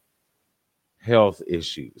my health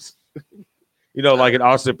issues. Like in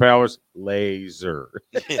Austin Powers, laser.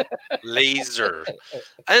 Laser.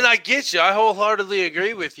 And I get you. I wholeheartedly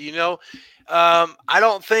agree with you. I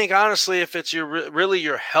don't think, honestly, if it's really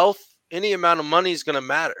your health, any amount of money is going to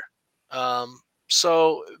matter.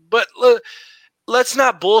 But let's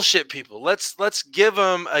not bullshit people. Let's give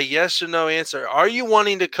them a yes or no answer. Are you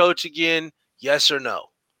wanting to coach again? Yes or no?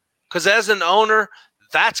 Because as an owner,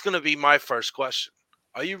 that's going to be my first question.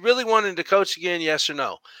 Are you really wanting to coach again? Yes or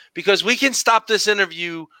no? Because we can stop this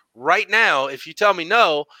interview right now. If you tell me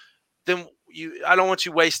no, then I don't want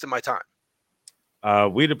you wasting my time.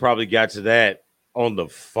 We'd have probably got to that on the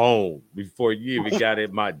phone before you even got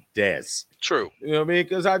at my desk. True. You know what I mean?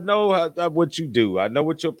 Because I know what you do. I know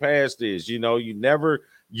what your past is.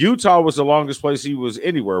 Utah was the longest place he was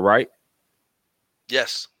anywhere, right?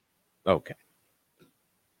 Yes. Okay.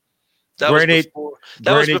 That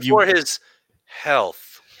was before his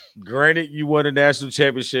health. Granted, you won a national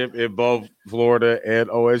championship in both Florida and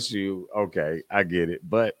OSU. Okay, I get it.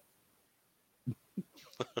 But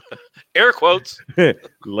air quotes.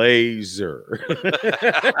 Laser.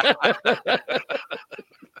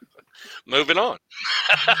 Moving on.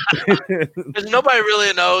 Because nobody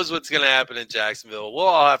really knows what's going to happen in Jacksonville. We'll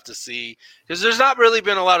all have to see. Because there's not really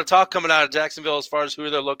been a lot of talk coming out of Jacksonville as far as who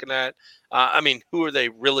they're looking at. Who are they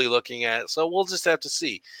really looking at? So we'll just have to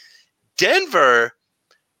see. Denver,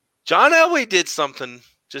 John Elway did something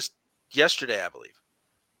just yesterday, I believe.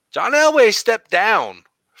 John Elway stepped down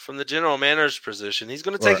from the general manager's position. He's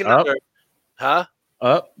going to take another.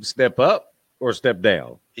 Step up or step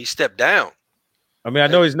down? He stepped down. I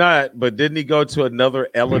know he's not, but didn't he go to another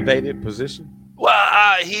elevated position?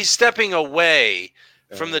 Well, he's stepping away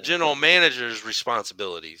from the general manager's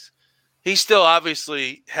responsibilities. He still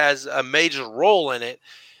obviously has a major role in it,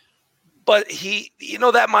 but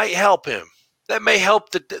that might help him. That may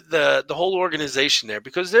help the whole organization there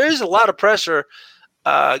because there is a lot of pressure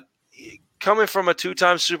coming from a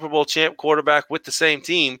 2-time Super Bowl champ quarterback with the same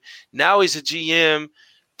team. Now he's a GM.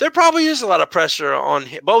 There probably is a lot of pressure on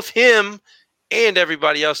both him and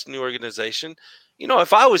everybody else in the organization.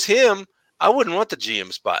 If I was him, I wouldn't want the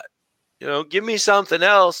GM spot. Give me something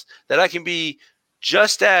else that I can be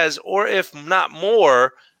just as, or if not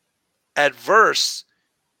more, adverse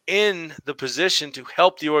in the position to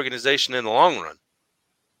help the organization in the long run.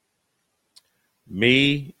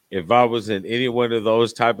 Me, if I was in any one of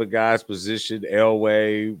those type of guys, position,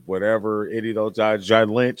 Elway, whatever, any of those guys, John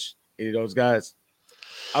Lynch, any of those guys,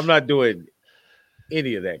 I'm not doing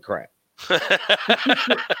any of that crap.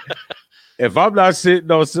 If I'm not sitting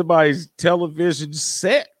on somebody's television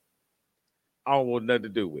set, I don't want nothing to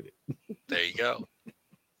do with it. There you go.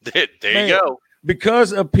 There Man, you go.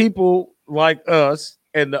 Because of people like us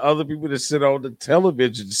and the other people that sit on the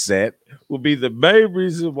television set will be the main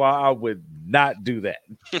reason why I would not do that.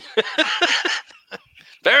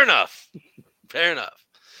 Fair enough. Fair enough.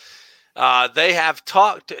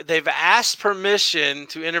 They've asked permission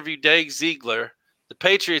to interview Dave Ziegler, the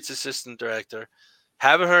Patriots assistant director.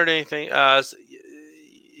 Haven't heard anything.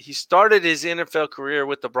 He started his NFL career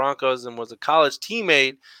with the Broncos and was a college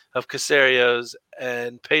teammate of Casario's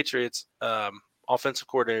and Patriots offensive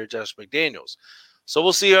coordinator Josh McDaniels. So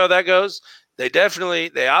we'll see how that goes. They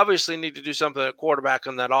obviously need to do something at quarterback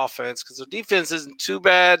on that offense because their defense isn't too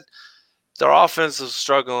bad. Their offense is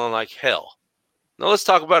struggling like hell. Now let's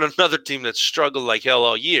talk about another team that's struggled like hell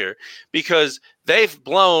all year because they've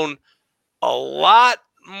blown a lot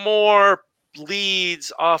more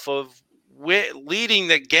leads off of leading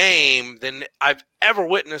the game than I've ever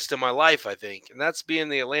witnessed in my life, I think. And that's being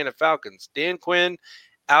the Atlanta Falcons. Dan Quinn,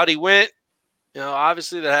 out he went.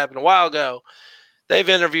 Obviously that happened a while ago. They've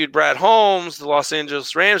interviewed Brad Holmes, the Los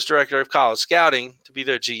Angeles Rams director of college scouting, to be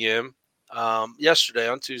their GM yesterday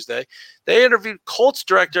on Tuesday. They interviewed Colts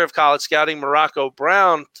director of college scouting, Morocco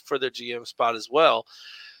Brown, for their GM spot as well.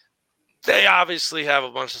 They obviously have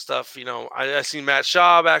a bunch of stuff. I seen Matt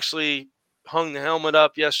Schaub actually hung the helmet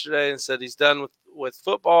up yesterday and said he's done with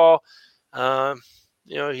football.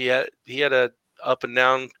 He had a up and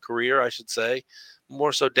down career, I should say,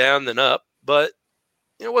 more so down than up. But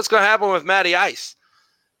what's going to happen with Matty Ice?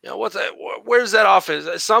 Where's that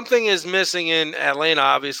offense? Something is missing in Atlanta,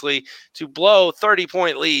 obviously, to blow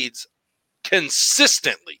 30-point leads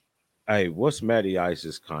consistently. Hey, what's Matty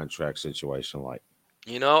Ice's contract situation like?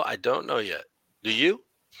 I don't know yet. Do you?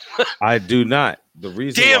 I do not. The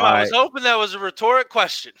reason I was hoping that was a rhetoric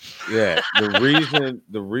question. Yeah,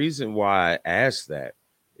 the reason why I asked that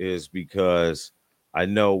is because I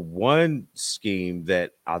know one scheme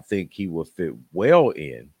that I think he will fit well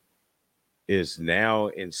in is now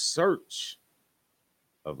in search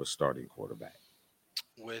of a starting quarterback.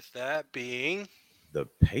 With that being the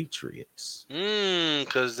Patriots.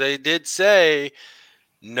 Because they did say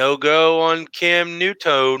no go on Cam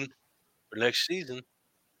Newton for next season.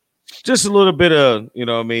 Just a little bit of,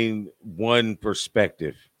 one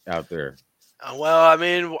perspective out there.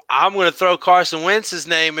 Well, I'm going to throw Carson Wentz's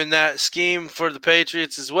name in that scheme for the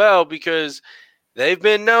Patriots as well because they've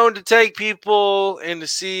been known to take people and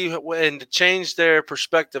to change their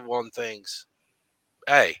perspective on things.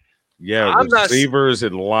 Hey. Yeah, receivers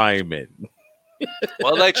and linemen.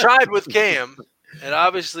 Well, they tried with Cam and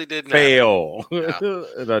obviously didn't fail. Yeah.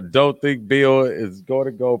 And I don't think Bill is going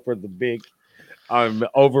to go for the big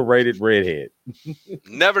overrated redhead.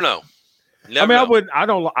 Never know.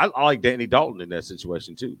 I like Danny Dalton in that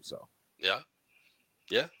situation too. So yeah.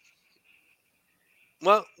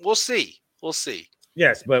 Well, we'll see.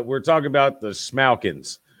 Yes, but we're talking about the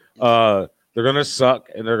Smalkins. They're going to suck,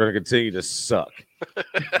 and they're going to continue to suck.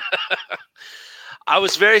 I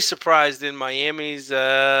was very surprised in Miami's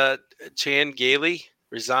Chan Gailey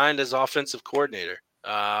resigned as offensive coordinator.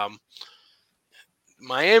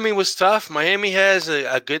 Miami was tough. Miami has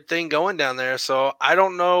a good thing going down there. So I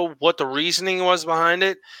don't know what the reasoning was behind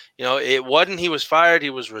it. It wasn't he was fired. He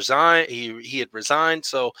was resigned. He had resigned.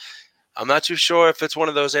 So I'm not too sure if it's one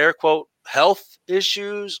of those air quote health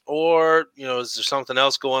issues or, is there something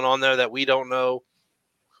else going on there that we don't know?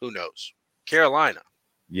 Who knows? Carolina.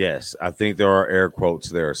 Yes, I think there are air quotes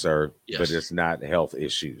there, sir, yes. But it's not health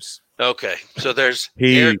issues. Okay. So there's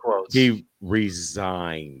air quotes. He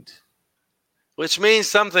resigned. Which means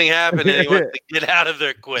something happened and he wants to get out of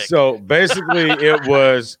there quick. So basically it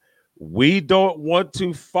was, we don't want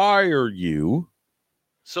to fire you.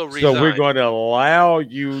 So we're going to allow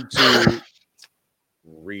you to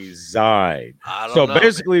resign.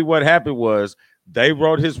 Basically what happened was they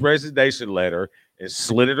wrote his resignation letter and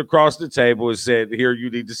slid it across the table and said, here, you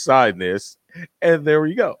need to sign this. And there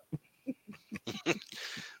we go.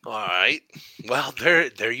 All right. Well,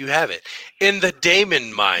 there you have it. In the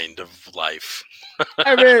Damon mind of life.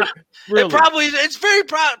 Really, it's very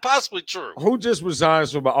possibly true. Who just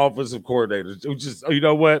resigns from an offensive coordinator? Who just, you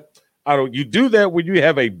know what? You do that when you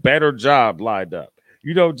have a better job lined up.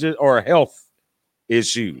 You don't just, or health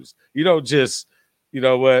issues. You don't just, you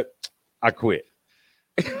know what? I quit.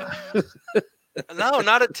 No,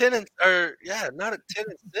 not at 10 not at 10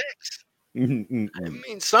 and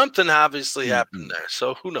 6. Something obviously happened there.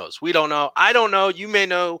 So who knows? We don't know. I don't know. You may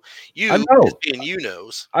know. I know. You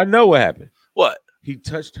knows. I know what happened. What? He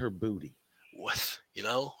touched her booty. What?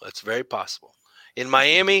 That's very possible. In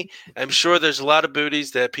Miami, I'm sure there's a lot of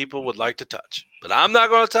booties that people would like to touch, but I'm not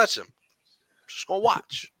going to touch them. I'm just going to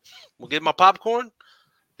watch. We'll get my popcorn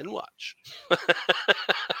and watch.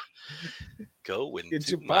 Go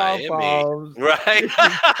into Miami. Right?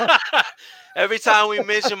 Every time we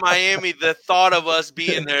mention Miami, the thought of us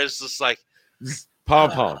being there is just like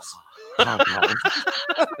pom-poms. Pom-poms.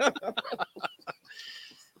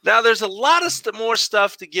 Now, there's a lot of more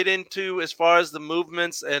stuff to get into as far as the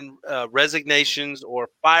movements and resignations or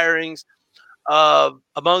firings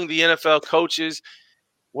among the NFL coaches.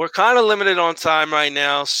 We're kind of limited on time right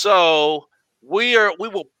now, so we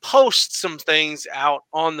will post some things out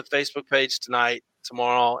on the Facebook page tonight,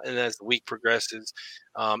 tomorrow, and as the week progresses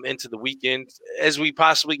into the weekend, as we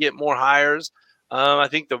possibly get more hires. I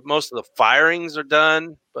think most of the firings are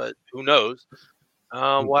done, but who knows?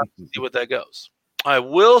 We'll have to see what that goes. I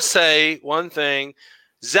will say one thing.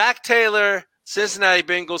 Zach Taylor, Cincinnati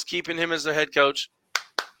Bengals, keeping him as their head coach.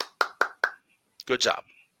 Good job.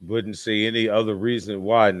 Wouldn't see any other reason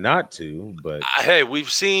why not to, but hey,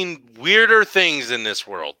 we've seen weirder things in this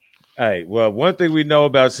world. Hey, well, one thing we know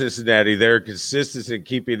about Cincinnati, they're consistent in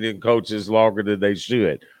keeping in coaches longer than they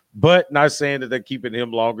should, but not saying that they're keeping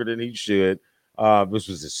him longer than he should. This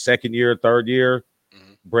was his second year, third year,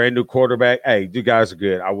 brand new quarterback. Hey, you guys are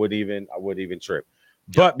good. I wouldn't even trip.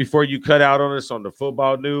 Yep. But before you cut out on us on the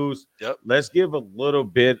football news, let's give a little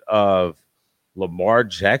bit of Lamar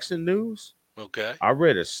Jackson news. Okay. I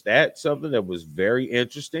read a stat, something that was very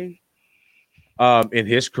interesting. In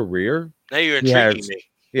his career. Now you're intriguing me.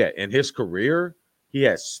 Yeah, in his career, he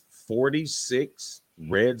has 46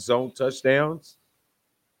 red zone touchdowns,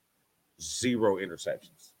 0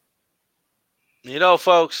 interceptions. You know,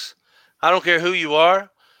 folks, I don't care who you are.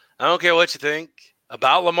 I don't care what you think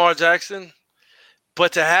about Lamar Jackson.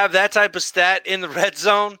 But to have that type of stat in the red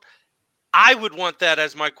zone, I would want that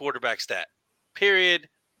as my quarterback stat. Period.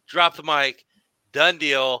 Drop the mic. Done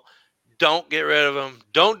deal. Don't get rid of him.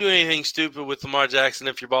 Don't do anything stupid with Lamar Jackson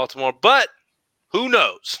if you're Baltimore. But who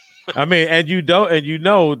knows? I mean, and you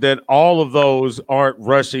know that all of those aren't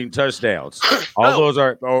rushing touchdowns. All those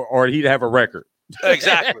are, or he'd have a record.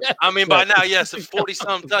 Exactly. I mean, by now, yes, if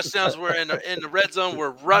 40-some touchdowns were in the red zone,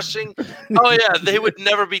 were rushing. Oh yeah, they would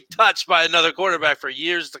never be touched by another quarterback for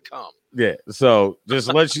years to come. Yeah. So just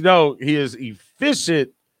to let you know, he is efficient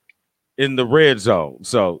in the red zone.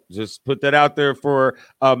 So just put that out there for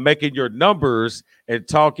making your numbers and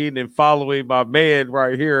talking and following my man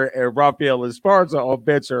right here at Rafael Esparza on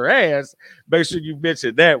Bet Your Ass. Make sure you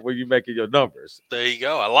mention that when you're making your numbers. There you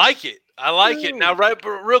go. I like it. It. Now,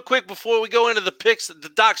 real quick before we go into the picks,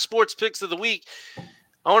 the Doc Sports picks of the week,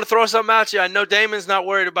 I want to throw something at you. I know Damon's not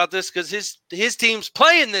worried about this because his team's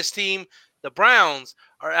playing this team. The Browns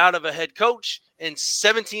are out of a head coach and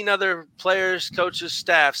 17 other players, coaches,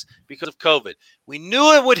 staffs because of COVID. We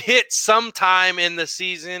knew it would hit sometime in the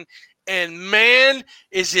season, and man,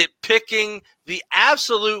 is it picking the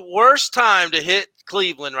absolute worst time to hit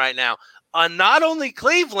Cleveland right now. Not only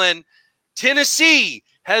Cleveland, Tennessee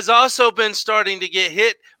has also been starting to get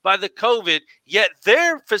hit by the COVID, yet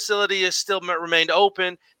their facility has still remained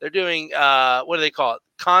open. They're doing, what do they call it?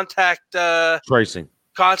 Contact tracing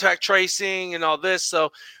and all this.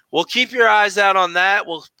 So we'll keep your eyes out on that.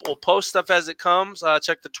 We'll post stuff as it comes.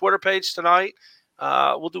 Check the Twitter page tonight.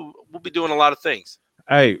 We'll be doing a lot of things.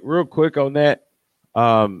 Hey, real quick on that.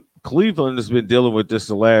 Cleveland has been dealing with this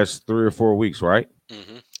the last 3 or 4 weeks, right?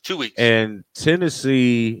 2 weeks. And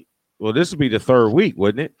Tennessee, well, this would be the third week,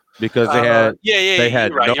 wouldn't it? Because they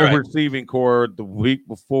had no receiving core the week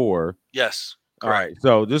before. Yes. Correct. All right.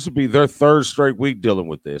 So this would be their third straight week dealing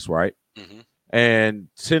with this, right? Mm-hmm. And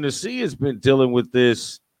Tennessee has been dealing with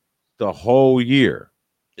this the whole year.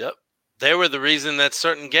 Yep. They were the reason that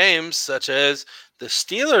certain games, such as the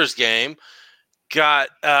Steelers game, got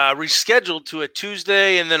rescheduled to a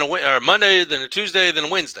Tuesday and then a Monday, then a Tuesday, then a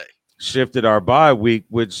Wednesday. Shifted our bye week,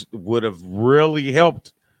 which would have really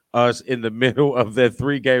helped us in the middle of that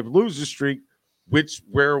 3-game loser streak,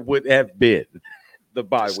 where would have been the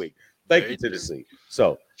bye week. Thank you, Tennessee.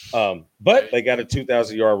 So, but they got a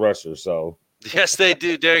 2,000-yard rusher. So yes, they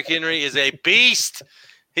do. Derrick Henry is a beast.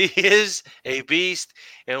 He is a beast,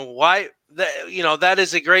 and that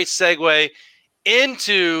is a great segue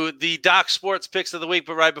into the Doc Sports picks of the week.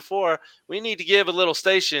 But right before, we need to give a little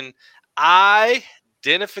station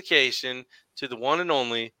identification to the one and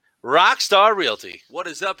only Rockstar Realty. What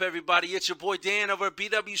is up, everybody? It's your boy Dan over at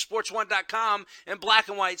BWSports1.com and Black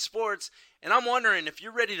and White Sports. And I'm wondering if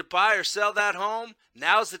you're ready to buy or sell that home,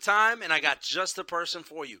 now's the time, and I got just the person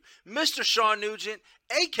for you. Mr. Sean Nugent,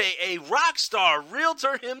 a.k.a. Rockstar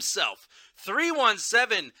Realtor himself.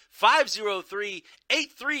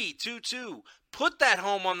 317-503-8322. Put that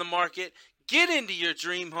home on the market. Get into your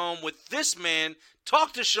dream home with this man.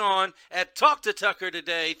 Talk to Sean at Talk to Tucker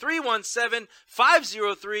today,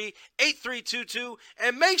 317-503-8322.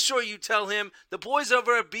 And make sure you tell him the boys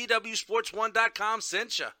over at BWSports1.com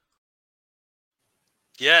sent you.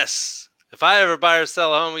 Yes, if I ever buy or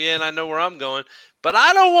sell a home again, I know where I'm going. But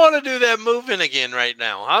I don't want to do that moving again right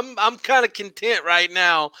now. I'm kind of content right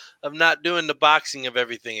now of not doing the boxing of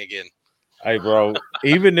everything again. Hey, bro,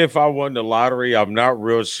 even if I won the lottery, I'm not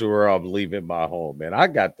real sure I'm leaving my home, man. I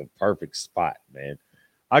got the perfect spot, man.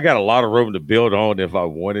 I got a lot of room to build on if I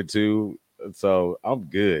wanted to, so I'm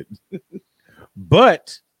good.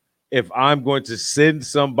 But if I'm going to send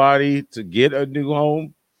somebody to get a new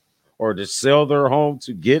home or to sell their home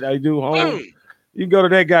to get a new home, you can go to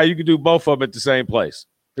that guy. You can do both of them at the same place.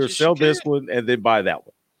 Here, Yes, sell you this can. one and then buy that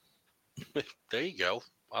one. There you go.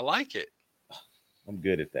 I like it. I'm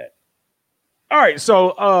good at that. All right,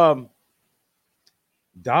 so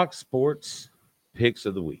Doc Sports picks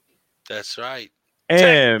of the week. That's right.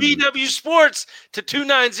 And Text BW Sports to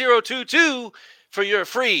 29022 for your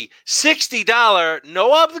free $60,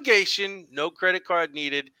 no obligation, no credit card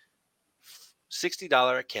needed,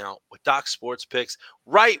 $60 account with Doc Sports Picks,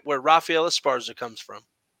 right where Rafael Esparza comes from.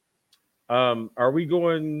 are we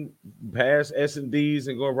going past S&Ds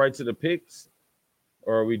and going right to the picks,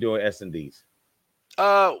 or are we doing S&Ds?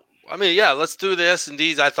 I mean, yeah, let's do the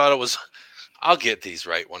S&Ds. I thought it was – I'll get these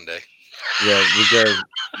right one day. Yeah, because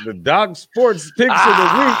the Doc Sports picks of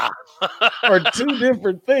the week are two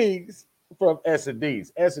different things from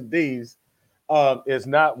S&Ds. S&Ds is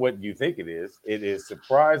not what you think it is. It is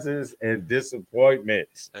surprises and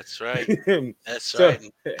disappointments. That's right. That's So-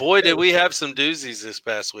 right. And boy, did we have some doozies this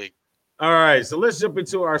past week. All right, so let's jump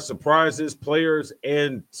into our surprises, players,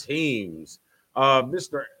 and teams.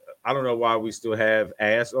 Mr. I don't know why we still have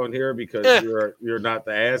ass on here because you're not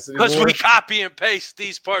the ass anymore. Because we copy and paste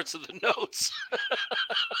these parts of the notes.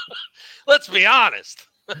 Let's be honest.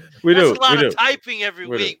 we That's do. a lot We of do. typing every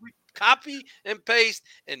We do. week. We copy and paste,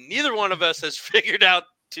 and neither one of us has figured out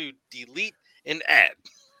to delete and add.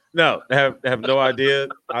 No, have no idea.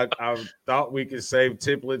 I thought we could save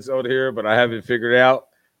templates on here, but I haven't figured out.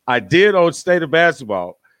 I did on State of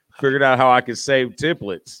Basketball, figured out how I can save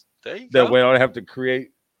templates. There you That go. way I don't have to create,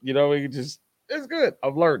 we can just, it's good.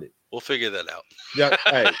 I've learned it. We'll figure that out.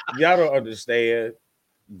 Hey, y'all don't understand.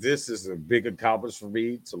 This is a big accomplishment for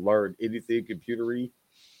me to learn anything computery.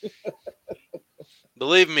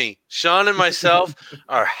 Believe me, Sean and myself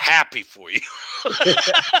are happy for you.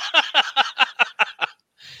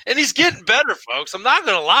 And he's getting better, folks. I'm not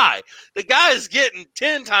going to lie. The guy is getting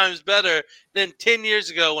 10 times better than 10 years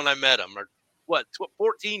ago when I met him, or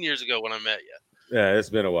 14 years ago when I met you. Yeah, it's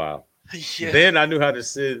been a while. Yeah. Then I knew how to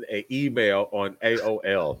send an email on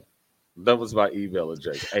AOL. That was my email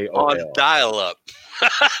address. AOL. On dial-up.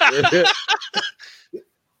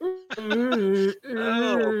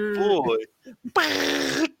 Oh, boy.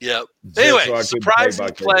 Yep. Just so I Anyway, couldn't pay surprising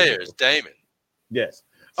my players, cable. Damon. Yes.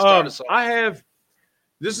 Start us off. I have.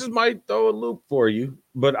 This is might throw a loop for you,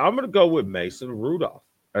 but I'm going to go with Mason Rudolph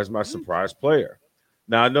as my surprise player.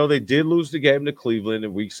 Now I know they did lose the game to Cleveland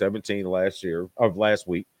in Week 17 last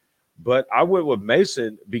week, but I went with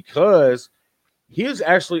Mason because he is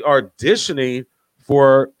actually auditioning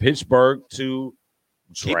for Pittsburgh to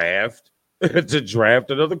draft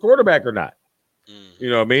another quarterback or not.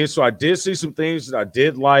 You know what I mean? So I did see some things that I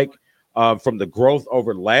did like from the growth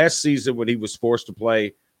over last season when he was forced to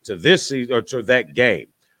play to this season or to that game.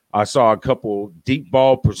 I saw a couple deep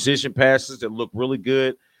ball precision passes that looked really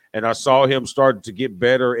good, and I saw him starting to get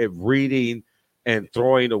better at reading and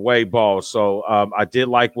throwing away balls. So I did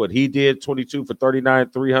like what he did, 22 for 39,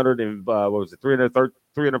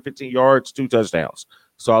 315 yards, 2 touchdowns.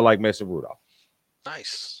 So I like Mason Rudolph.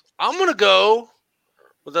 Nice. I'm going to go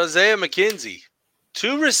with Isaiah McKenzie.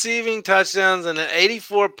 2 receiving touchdowns and an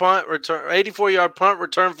 84-yard punt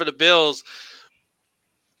return for the Bills.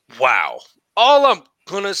 Wow. All I'm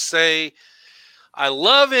going to say, I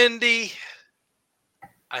love Indy.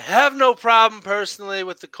 I have no problem personally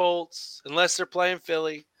with the Colts unless they're playing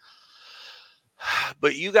Philly.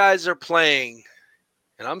 But you guys are playing,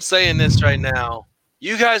 and I'm saying this right now,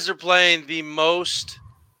 you guys are playing the most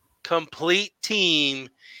complete team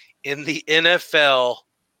in the NFL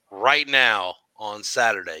right now on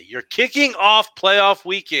Saturday. You're kicking off playoff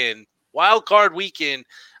weekend, wild card weekend,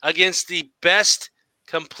 against the best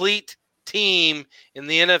complete team in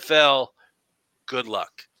the NFL. Good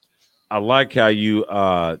luck. I like how you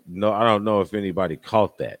I don't know if anybody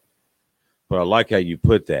caught that, but I like how you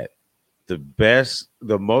put that.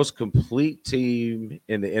 The most complete team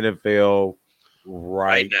in the NFL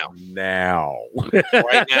right now.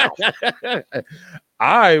 Right now.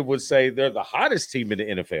 I would say they're the hottest team in the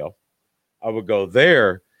NFL. I would go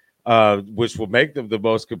there, which will make them the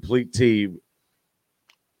most complete team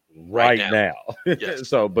right now. Yes.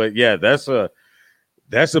 So, but yeah, that's a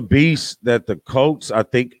beast that the Colts, I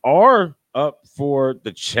think, are up for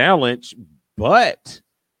the challenge, but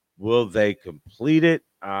will they complete it?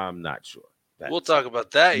 I'm not sure. We'll talk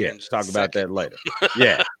about that. Yeah, talk about that later.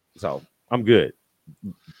 Yeah, so I'm good.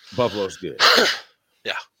 Buffalo's good.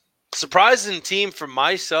 Yeah. Surprising team for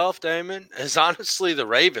myself, Damon, is honestly the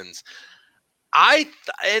Ravens.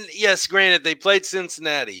 And yes, granted, they played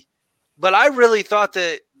Cincinnati, but I really thought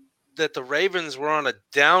that the Ravens were on a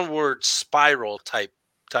downward spiral type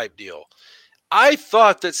deal. I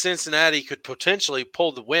thought that Cincinnati could potentially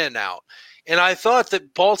pull the win out. And I thought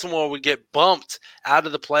that Baltimore would get bumped out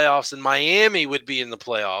of the playoffs and Miami would be in the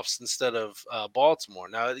playoffs instead of Baltimore.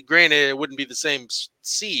 Now, granted, it wouldn't be the same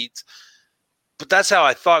seeds, but that's how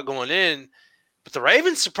I thought going in. But the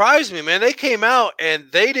Ravens surprised me, man. They came out and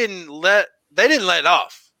they didn't let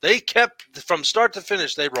off. They kept from start to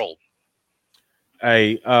finish. They rolled.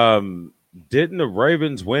 Hey, didn't the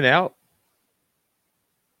Ravens win out?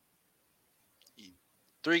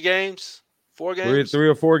 3 games, 4 games, 3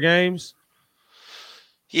 or 4 games.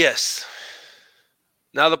 Yes.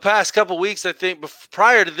 Now the past couple weeks, I think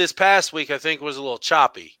prior to this past week, I think was a little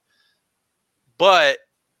choppy. And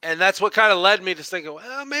that's what kind of led me to thinking,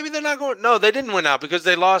 well, maybe they're not going. No, they didn't win out because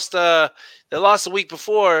they lost. They lost the week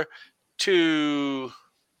before to.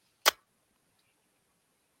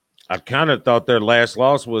 I kind of thought their last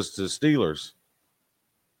loss was to Steelers,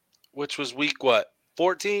 which was week what?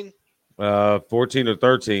 14? 14 or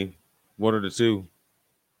 13, one of the two.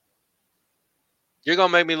 You're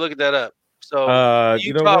gonna make me look that up. So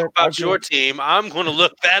you talk about your team. I'm going to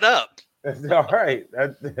look that up. All right.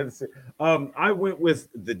 That's it. I went with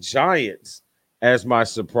the Giants as my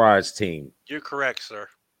surprise team. You're correct, sir.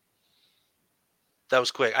 That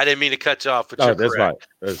was quick. I didn't mean to cut you off, but you're that's correct.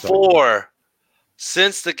 Right. That's 4. Right.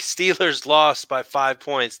 Since the Steelers lost by 5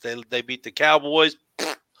 points, they beat the Cowboys,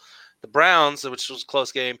 the Browns, which was a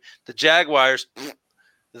close game, the Jaguars,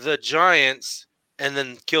 the Giants, and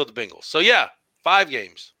then killed the Bengals. So, yeah, 5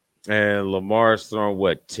 games. And Lamar's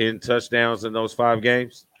thrown, 10 touchdowns in those 5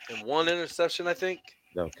 games? And 1 interception, I think.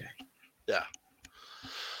 Okay. Yeah.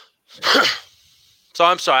 So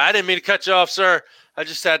I'm sorry. I didn't mean to cut you off, sir. I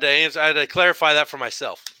just had to answer. I had to clarify that for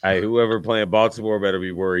myself. Hey, whoever playing Baltimore better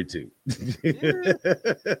be worried too.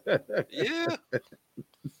 Yeah.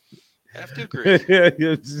 Have to agree.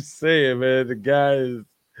 You're just saying, man, the guy is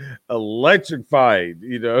electrified,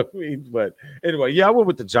 you know what I mean? But anyway, yeah, I went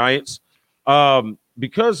with the Giants.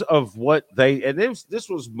 Because of what this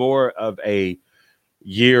was more of a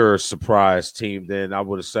year surprise team than I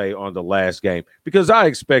would say on the last game, because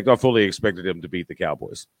I fully expected them to beat the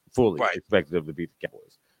Cowboys. Expected them to beat the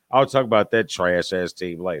Cowboys. I'll talk about that trash ass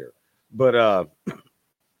team later. But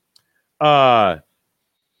the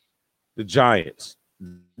Giants,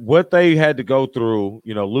 what they had to go through,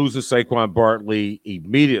 losing Saquon Barkley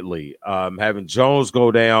immediately, having Jones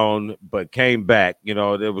go down but came back.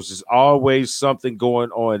 There was just always something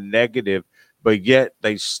going on negative, but yet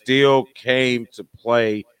they still came to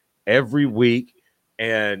play every week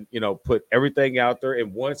and, put everything out there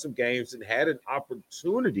and won some games and had an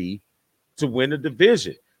opportunity to win the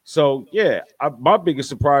division. So, yeah, my biggest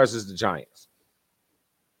surprise is the Giants.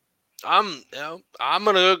 I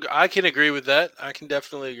can agree with that. I can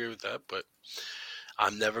definitely agree with that, but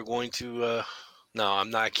I'm never going to no, I'm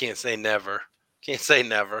not. I can't say never. Can't say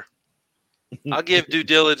never. I'll give due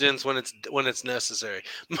diligence when it's necessary.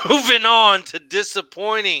 Moving on to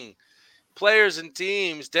disappointing players and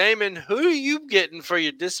teams. Damon, who are you getting for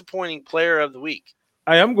your disappointing player of the week?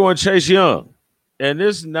 I am going Chase Young. And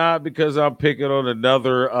this is not because I'm picking on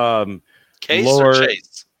another Case or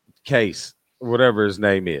Chase? Case. Whatever his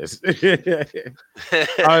name is.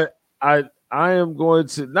 I am going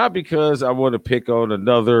to, not because I want to pick on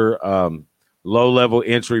another low-level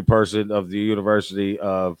entry person of the University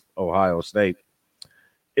of Ohio State.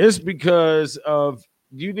 It's because of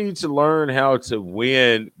you need to learn how to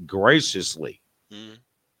win graciously. Mm-hmm.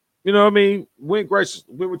 You know what I mean? Win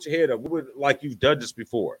graciously. Win with your head up. Win like you've done this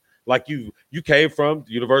before. Like you came from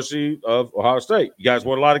the University of Ohio State. You guys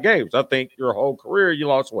won a lot of games. I think your whole career you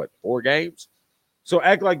lost, 4 games? So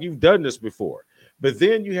act like you've done this before. But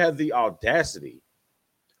then you have the audacity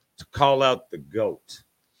to call out the GOAT.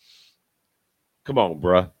 Come on,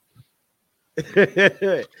 bruh.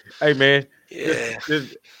 Hey, man. Yeah.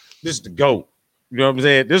 This is the GOAT. You know what I'm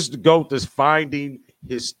saying? This is the GOAT that's finding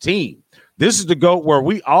his team. This is the GOAT where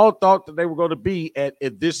we all thought that they were going to be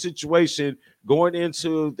in this situation going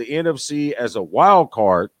into the NFC as a wild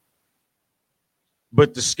card,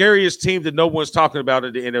 but the scariest team that no one's talking about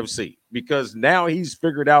in the NFC because now he's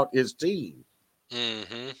figured out his team.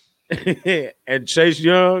 Mm-hmm. And Chase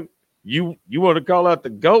Young, you want to call out the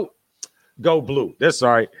GOAT? Go blue. That's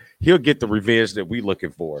all right. He'll get the revenge that we're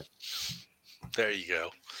looking for. There you go.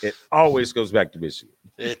 It always goes back to Michigan.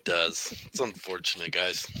 It does. It's unfortunate,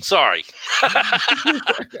 guys. Sorry.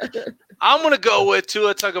 I'm going to go with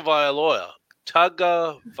Tua Tagovailoa.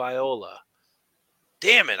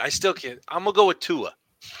 Damn it. I still can't. I'm going to go with Tua.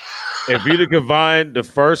 If you'd have combined the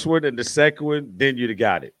first one and the second one, then you'd have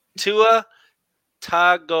got it. Tua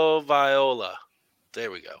Tagovailoa. There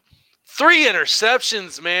we go. 3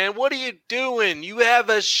 interceptions, man. What are you doing? You have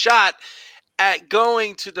a shot at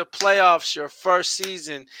going to the playoffs your first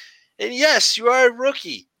season. And yes, you are a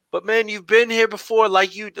rookie. But man, you've been here before,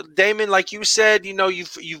 like you, Damon, like you said,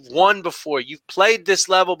 you've won before. You've played this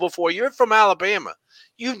level before. You're from Alabama.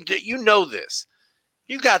 You know this.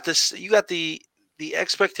 You got this. You got the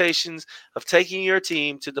expectations of taking your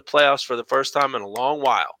team to the playoffs for the first time in a long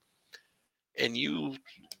while, and you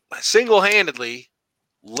single-handedly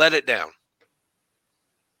let it down.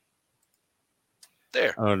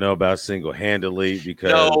 There. I don't know about single-handedly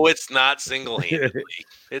because no, it's not single-handedly.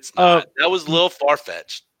 It's not. That was a little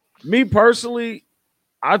far-fetched. Me personally,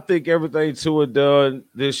 I think everything Tua done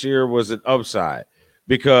this year was an upside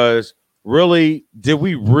because really, did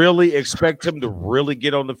we really expect him to really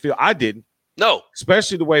get on the field? I didn't. No.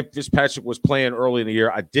 Especially the way Fitzpatrick was playing early in the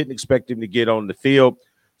year. I didn't expect him to get on the field.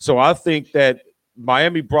 So I think that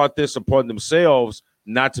Miami brought this upon themselves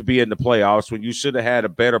not to be in the playoffs when you should have had a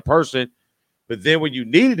better person. But then when you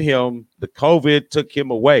needed him, the COVID took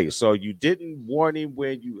him away. So you didn't want him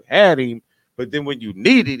when you had him, but then when you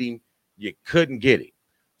needed him, you couldn't get him.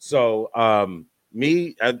 So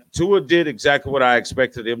Tua did exactly what I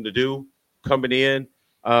expected him to do coming in.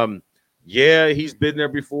 Yeah, he's been there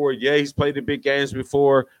before. Yeah, he's played in big games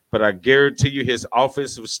before. But I guarantee you his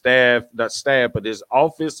offensive staff, not staff, but his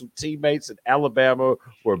offensive teammates in Alabama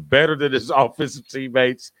were better than his offensive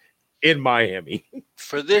teammates in Miami.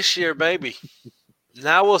 For this year, baby.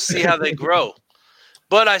 Now we'll see how they grow.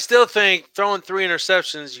 But I still think throwing 3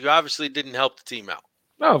 interceptions, you obviously didn't help the team out.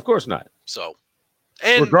 No, of course not. So,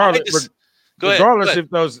 and regardless if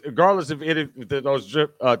those 2 of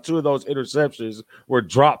those interceptions were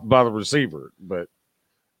dropped by the receiver, but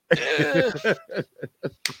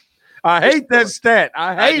I hate that stat.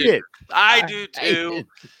 I hate it. I do too.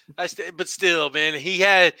 But still, man, he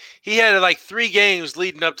had like 3 games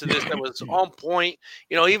leading up to this that was on point.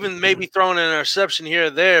 Even maybe throwing an interception here or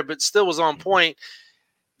there, but still was on point.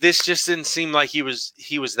 This just didn't seem like he was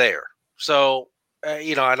there. So,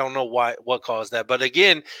 I don't know what caused that. But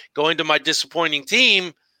again, going to my disappointing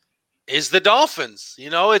team is the Dolphins.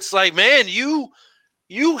 It's like, man, you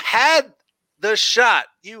had the shot,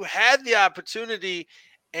 you had the opportunity,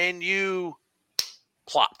 and you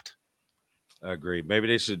plopped. I agree. Maybe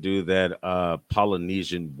they should do that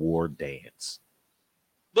Polynesian war dance.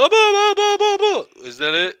 Is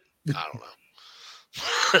that it? I don't know.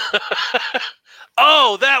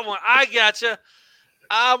 Oh, that one. I gotcha.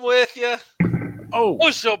 I'm with you. Oh.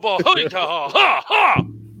 Push your ball. Ha, ha.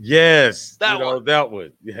 Yes. That one. That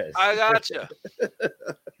one. Yes. I gotcha.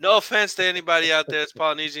 No offense to anybody out there that's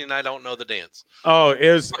Polynesian and I don't know the dance. Oh,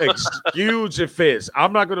 it's a huge offense.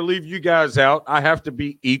 I'm not going to leave you guys out. I have to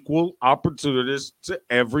be equal opportunist to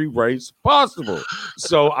every race possible.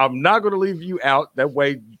 So I'm not going to leave you out. That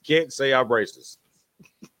way you can't say I'm racist.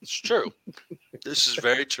 It's true. This is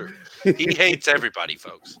very true. He hates everybody,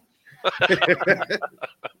 folks.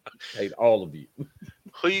 Hate all of you.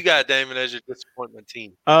 Who you got, Damon, as your disappointment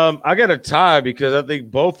team? I got a tie because I think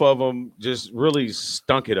both of them just really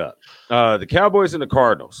stunk it up. The Cowboys and the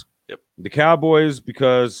Cardinals. Yep. The Cowboys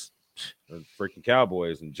because freaking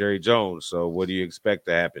Cowboys and Jerry Jones. So what do you expect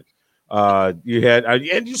to happen?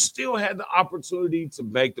 You still had the opportunity to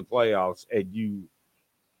make the playoffs, and you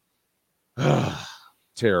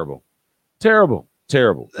terrible.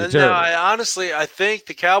 And now, I think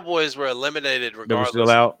the Cowboys were eliminated regardless. They were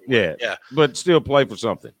still out? Yeah. But still play for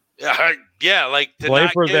something. Yeah, like to play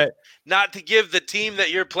for that. Not to give the team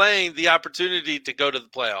that you're playing the opportunity to go to the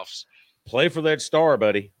playoffs. Play for that star,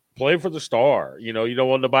 buddy. Play for the star. You don't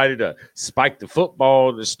want nobody to spike the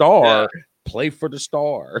football, the star. Yeah. Play for the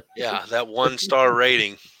star. Yeah, that 1-star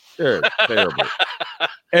rating. They're terrible.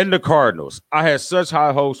 And the Cardinals. I had such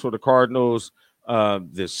high hopes for the Cardinals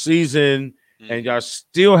this season. And y'all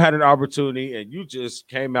still had an opportunity, and you just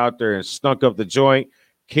came out there and stunk up the joint.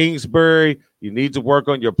 Kingsbury, you need to work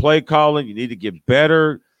on your play calling. You need to get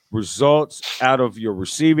better. results out of your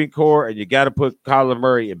receiving core, and you got to put Kyler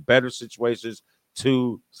Murray in better situations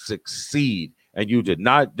to succeed. And you did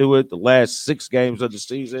not do it the last 6 games of the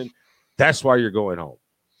season. That's why you're going home.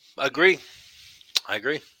 I agree. All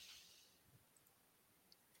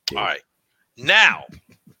right. Now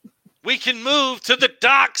we can move to the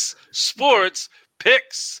Doc's Sports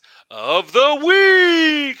Picks of the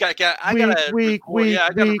Week. I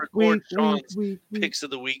gotta record Sean's Picks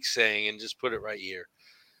of the Week saying and just put it right here.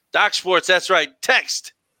 Doc Sports, that's right.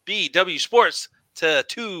 Text BW Sports to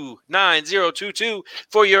 29022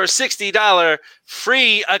 for your $60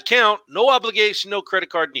 free account. No obligation, no credit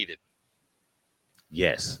card needed.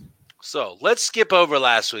 Yes. So let's skip over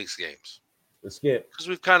last week's games. Let's skip. Because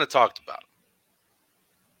we've kind of talked about it.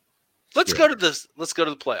 Let's go to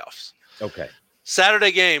the playoffs. Okay.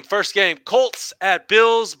 Saturday game, first game, Colts at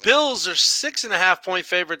Bills. Bills are 6.5-point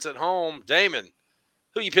favorites at home. Damon,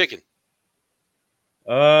 who you picking?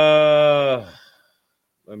 Let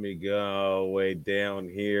me go way down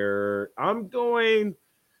here. I'm going.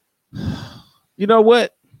 You know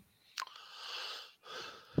what?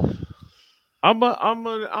 I'm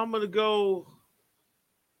gonna go.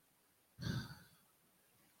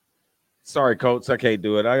 Sorry, Colts. I can't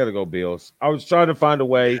do it. I gotta go Bills. I was trying to find a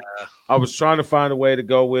way. Yeah. I was trying to find a way to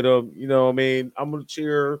go with them. You know what I mean? I'm gonna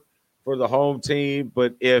cheer for the home team,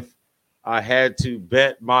 but if I had to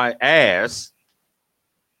bet my ass,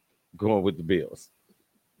 going with the Bills.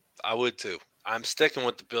 I would too. I'm sticking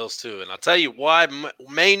with the Bills too. And I'll tell you why.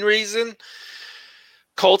 Main reason,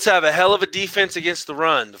 Colts have a hell of a defense against the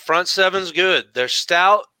run. The front seven's good. They're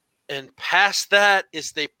stout. And past that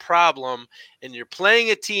is the problem. And you're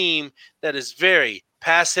playing a team that is very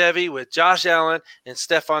pass heavy with Josh Allen and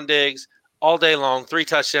Stephon Diggs all day long. 3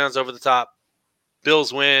 touchdowns over the top.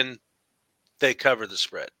 Bills win. They cover the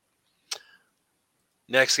spread.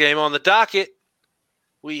 Next game on the docket,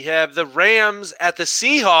 we have the Rams at the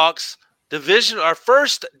Seahawks. Our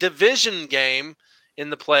first division game in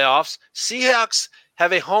the playoffs. Seahawks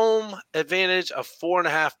have a home advantage of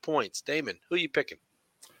 4.5 points. Damon, who are you picking?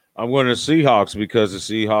 I'm going to Seahawks because the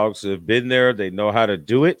Seahawks have been there. They know how to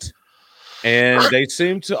do it. And they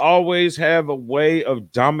seem to always have a way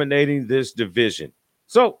of dominating this division.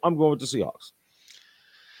 So I'm going with the Seahawks.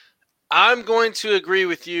 I'm going to agree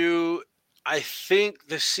with you. I think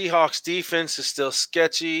the Seahawks defense is still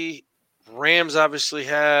sketchy. Rams obviously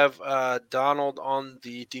have Donald on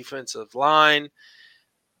the defensive line.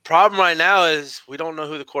 Problem right now is we don't know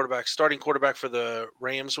who the starting quarterback for the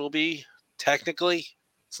Rams will be. Technically,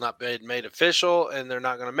 it's not been made official, and they're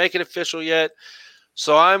not going to make it official yet.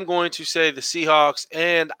 So I'm going to say the Seahawks,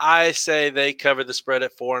 and I say they cover the spread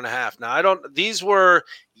at 4.5. Now, these were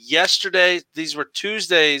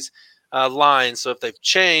Tuesday's lines. So if they've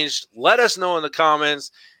changed, let us know in the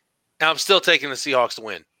comments. And I'm still taking the Seahawks to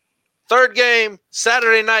win. Third game,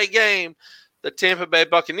 Saturday night game, the Tampa Bay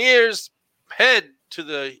Buccaneers head to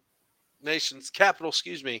the nation's capital,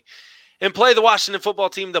 and play the Washington football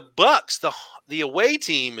team. The Bucks, the away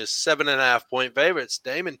team, is 7.5-point favorites.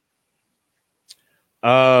 Damon.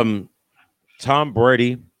 Tom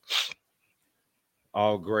Brady,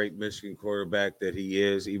 all great Michigan quarterback that he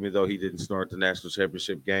is, even though he didn't start the national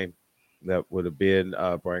championship game. That would have been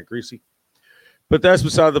Brian Griese. But that's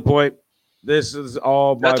beside the point. This is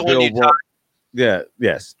all my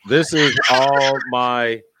yes. This is all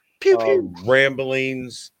my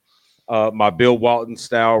ramblings. My Bill Walton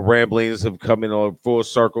style ramblings have come in on full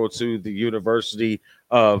circle to the University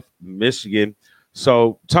of Michigan.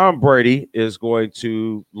 So Tom Brady is going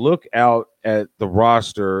to look out at the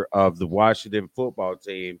roster of the Washington football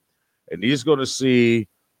team, and he's going to see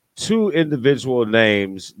 2 individual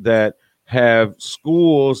names that have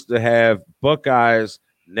schools that have Buckeyes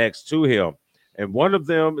next to him. And one of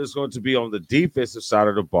them is going to be on the defensive side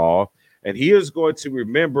of the ball. And he is going to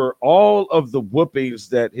remember all of the whoopings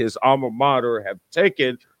that his alma mater have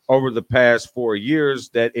taken over the past 4 years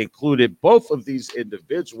that included both of these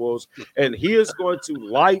individuals. And he is going to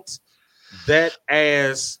light that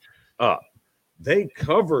ass up. They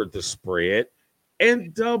covered the spread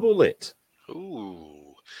and double it. Ooh.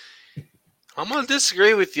 I'm going to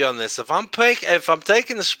disagree with you on this. If I'm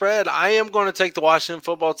taking the spread, I am going to take the Washington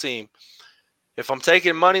football team. If I'm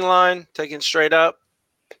taking money line, taking straight up,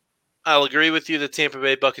 I'll agree with you. The Tampa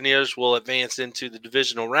Bay Buccaneers will advance into the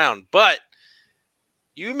divisional round. But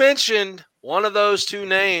you mentioned one of those 2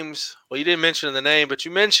 names. Well, you didn't mention the name, but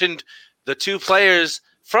you mentioned the 2 players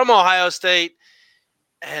from Ohio State,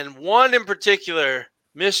 and one in particular,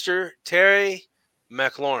 Mr. Terry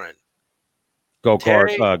McLaurin. Go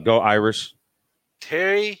Cards, go Irish.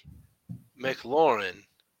 Terry McLaurin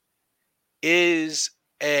is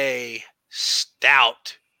a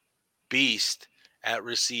stout beast at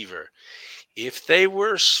receiver. If they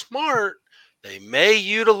were smart, they may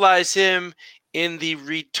utilize him in the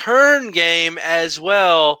return game as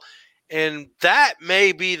well. And that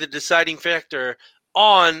may be the deciding factor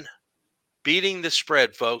on beating the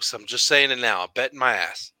spread, folks. I'm just saying it now. I'm betting my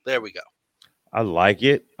ass. There we go. I like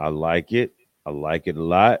it. I like it a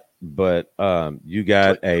lot. But you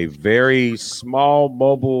got a very small,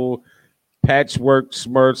 mobile, patchwork,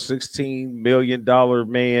 smart, $16 million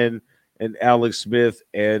man and Alex Smith,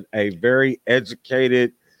 and a very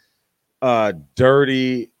educated,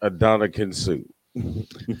 dirty Adonijah Sue.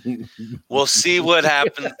 We'll see what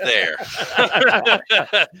happens there.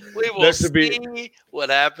 We will see what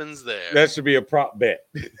happens there. That should be a prop bet.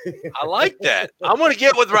 I like that. I'm going to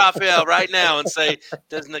get with Raphael right now and say,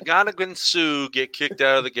 does Ndamukong Suh get kicked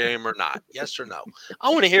out of the game or not? Yes or no? I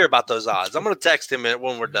want to hear about those odds. I'm going to text him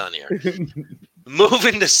when we're done here.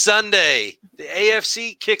 Moving to Sunday, the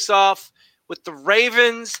AFC kicks off with the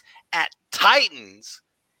Ravens at Titans.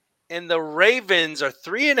 And the Ravens are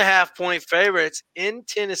 3.5-point favorites in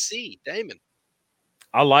Tennessee. Damon.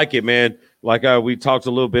 I like it, man. Like we talked a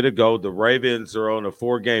little bit ago, the Ravens are on a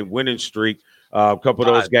 4-game winning streak. A couple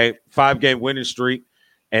of those 5-game winning streak.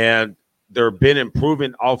 And they've been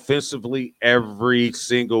improving offensively every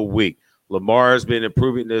single week. Lamar has been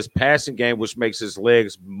improving this passing game, which makes his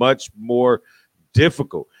legs much more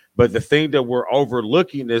difficult. But the thing that we're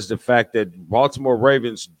overlooking is the fact that Baltimore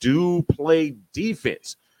Ravens do play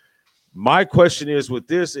defense. My question is with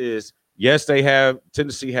this is, yes,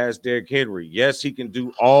 Tennessee has Derrick Henry. Yes, he can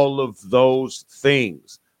do all of those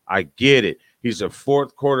things. I get it. He's a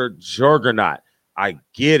fourth quarter juggernaut. I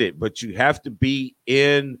get it. But you have to be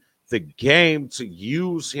in the game to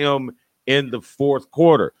use him in the fourth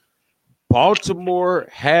quarter. Baltimore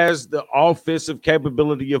has the offensive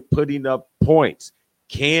capability of putting up points.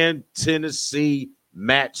 Can Tennessee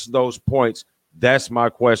match those points? That's my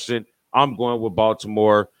question. I'm going with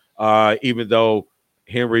Baltimore. Even though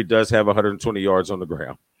Henry does have 120 yards on the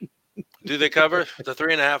ground. Do they cover the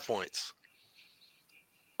 3.5 points?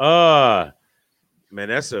 Man,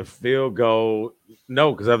 that's a field goal.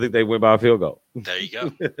 No, because I think they win by a field goal. There you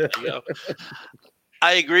go.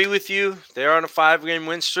 I agree with you. They're on a 5-game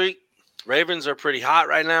win streak. Ravens are pretty hot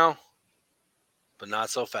right now, but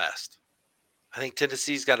not so fast. I think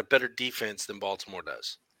Tennessee's got a better defense than Baltimore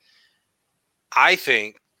does. I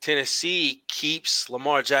think Tennessee keeps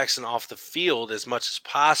Lamar Jackson off the field as much as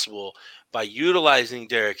possible by utilizing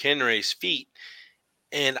Derrick Henry's feet.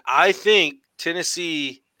 And I think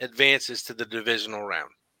Tennessee advances to the divisional round.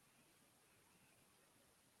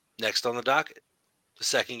 Next on the docket, the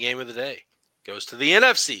second game of the day goes to the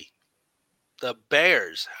NFC. The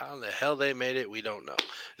Bears. How the hell they made it, we don't know.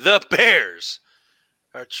 The Bears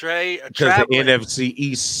are traveling. Because the NFC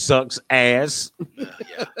East sucks ass.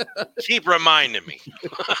 Yeah. Keep reminding me.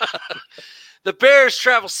 The Bears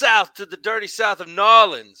travel south to the dirty south of New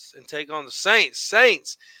Orleans and take on the Saints.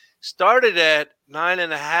 Saints started at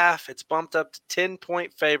 9.5. It's bumped up to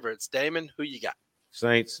 10-point favorites. Damon, who you got?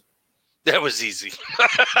 Saints. That was easy.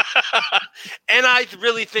 And I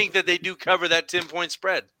really think that they do cover that 10-point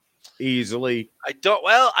spread. Easily. I don't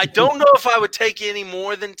know if I would take any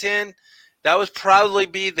more than 10. That would probably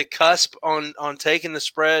be the cusp on taking the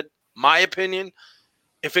spread, my opinion.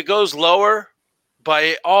 If it goes lower,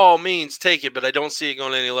 by all means, take it, but I don't see it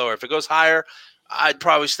going any lower. If it goes higher, I'd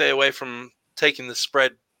probably stay away from taking the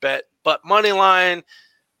spread bet. But money line,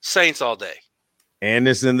 Saints all day. And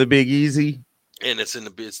it's in the Big Easy. And it's the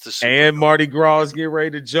Super and Bowl. Mardi Gras is getting ready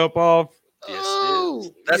to jump off. Yes, it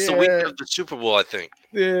is. That's the week of the Super Bowl, I think.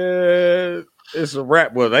 Yeah, it's a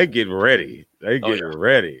wrap. Well, they getting ready. They getting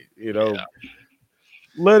ready. You know,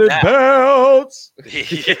 let it bounce.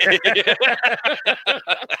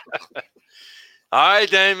 All right,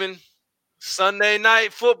 Damon. Sunday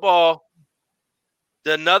night football.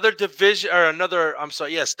 Division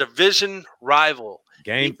rival.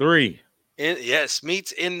 Game 3.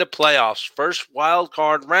 Meets in the playoffs. First wild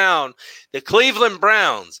card round. The Cleveland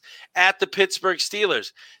Browns at the Pittsburgh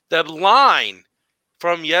Steelers. The line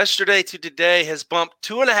from yesterday to today has bumped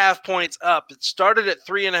 2.5 points up. It started at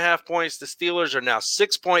 3.5 points. The Steelers are now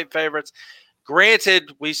 6-point favorites.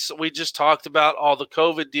 Granted, we just talked about all the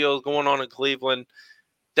COVID deals going on in Cleveland.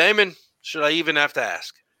 Damon, should I even have to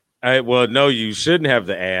ask? Well, no, you shouldn't have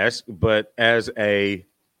to ask, but as a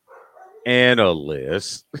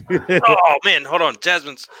analyst. Oh, man, hold on.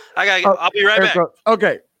 Jasmine's. I'll be right back.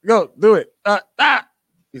 Okay, go do it.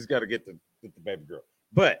 He's got to get the baby girl.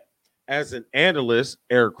 But as an analyst,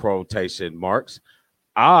 air quotation marks,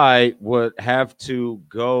 I would have to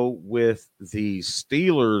go with the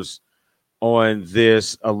Steelers on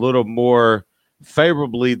this a little more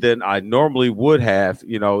favorably than I normally would have.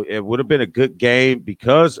 You know, it would have been a good game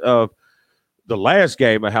because of the last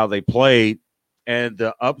game of how they played and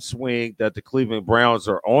the upswing that the Cleveland Browns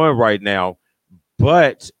are on right now.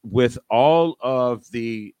 But with all of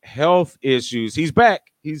the health issues, he's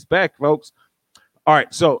back. He's back, folks. All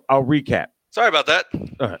right, so I'll recap. Sorry about that.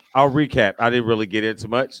 I'll recap. I didn't really get into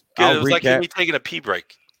much. Good. It was like me taking a pee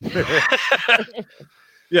break.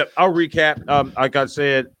 Yeah, I'll recap. Like I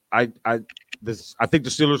said, I think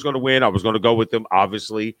the Steelers are going to win. I was going to go with them,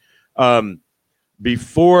 obviously.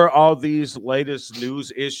 Before all these latest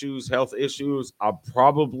news issues, health issues, I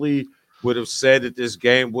probably would have said that this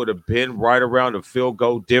game would have been right around a field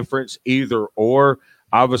goal difference, either or.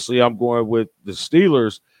 Obviously, I'm going with the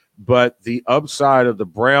Steelers, but the upside of the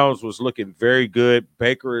Browns was looking very good.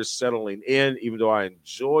 Baker is settling in, even though I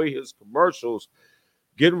enjoy his commercials.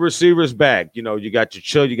 Getting receivers back. You know, you got your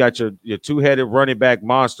chill, you got your two-headed running back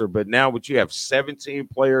monster, but now what you have 17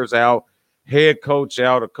 players out, head coach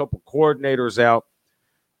out, a couple coordinators out.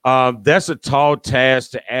 That's a tall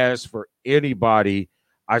task to ask for anybody.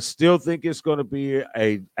 I still think it's going to be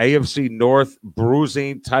a AFC North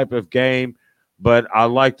bruising type of game, but I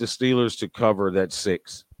like the Steelers to cover that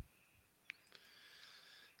 6.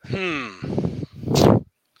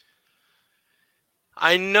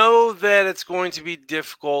 I know that it's going to be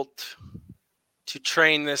difficult to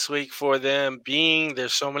train this week for them, being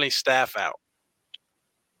there's so many staff out.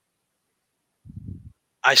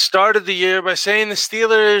 I started the year by saying the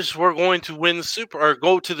Steelers were going to win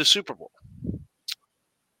go to the Super Bowl.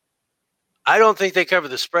 I don't think they cover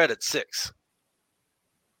the spread at 6.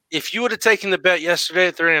 If you would have taken the bet yesterday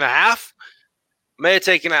at 3.5, may have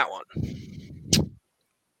taken that one.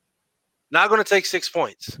 Not going to take 6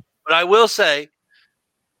 points, but I will say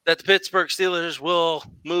that the Pittsburgh Steelers will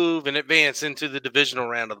move and advance into the divisional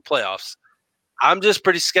round of the playoffs. I'm just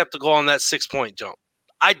pretty skeptical on that 6-point jump.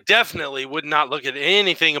 I definitely would not look at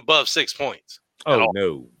anything above 6 points. Oh,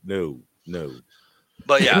 no.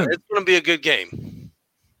 But, yeah, it's going to be a good game.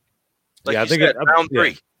 Like I think said, round 3.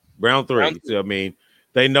 Yeah, round 3. So, I mean,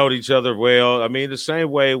 they know each other well. I mean, the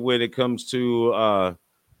same way when it comes to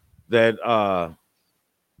the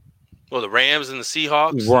Rams and the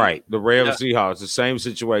Seahawks. Right. The Rams and Seahawks, the same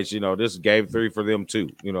situation. You know, this is game 3 for them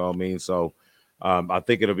too. You know what I mean? So I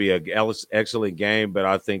think it'll be an excellent game, but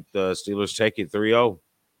I think the Steelers take it 3-0.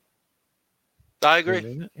 I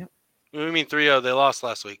agree. Yeah. What do you mean 3-0? They lost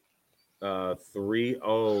last week.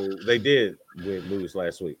 3-0. They did lose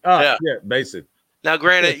last week. Yeah, Mason. Now,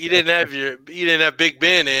 granted, you didn't have Big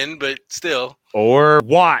Ben in, but still. Or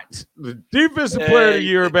Watt, the defensive player of the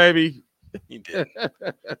year, baby. You did.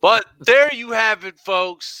 But there you have it,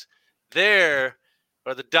 folks. There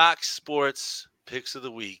are the Doc Sports picks of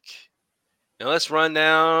the week. Now let's run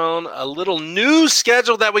down a little news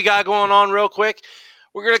schedule that we got going on real quick.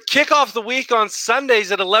 We're going to kick off the week on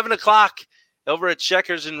Sundays at 11 o'clock over at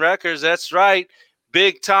Checkers and Wreckers. That's right.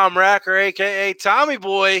 Big Tom Racker, a.k.a. Tommy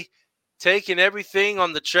Boy, taking everything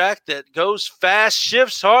on the track that goes fast,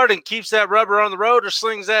 shifts hard, and keeps that rubber on the road or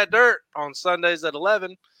slings that dirt on Sundays at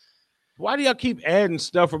 11. Why do y'all keep adding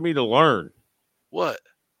stuff for me to learn? What?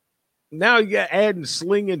 Now you got adding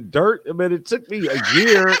slinging dirt. I mean, it took me a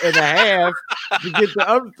year and a half to get the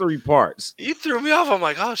other 3 parts. You threw me off. I'm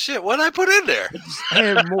like, oh, shit, what did I put in there? Just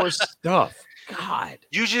add more stuff. God.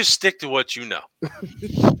 You just stick to what you know.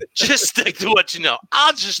 Just stick to what you know.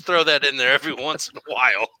 I'll just throw that in there every once in a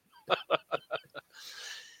while.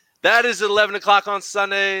 That is at 11 o'clock on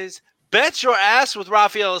Sundays. Bet Your Ass with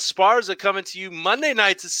Rafael Esparza coming to you Monday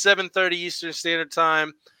nights at 7:30 Eastern Standard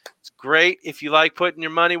Time. It's great if you like putting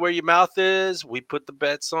your money where your mouth is. We put the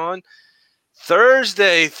bets on.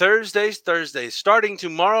 Thursdays, starting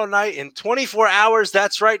tomorrow night in 24 hours.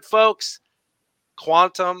 That's right, folks.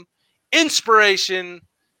 Quantum Inspiration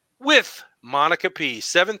with Monica P.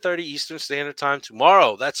 7:30 Eastern Standard Time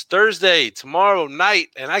tomorrow. That's Thursday, tomorrow night.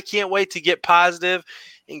 And I can't wait to get positive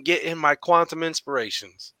and get in my quantum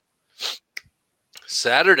inspirations.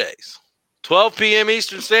 Saturdays, 12 p.m.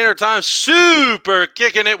 Eastern Standard Time. Super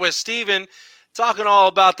kicking it with Steven. Talking all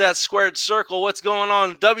about that squared circle. What's going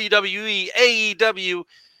on? WWE, AEW,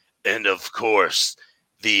 and of course,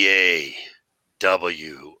 the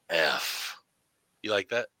AWF. You like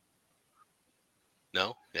that?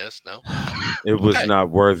 No? Yes? No? It was not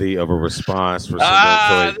worthy of a response for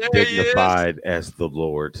someone so dignified as the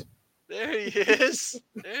Lord. There he is.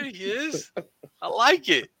 I like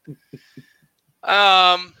it.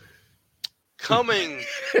 Coming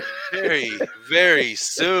very, very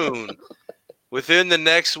soon, within the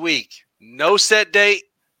next week. No set date,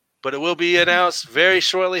 but it will be announced very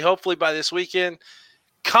shortly, hopefully by this weekend.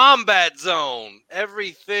 Combat Zone.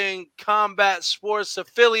 Everything combat sports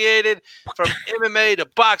affiliated, from MMA to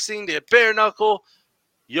boxing to bare knuckle.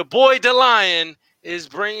 Your boy DeLion is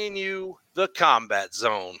bringing you the Combat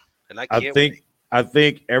Zone, and I can't wait. I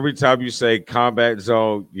think every time you say Combat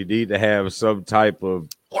Zone, you need to have some type of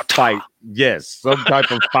fight. Yes, some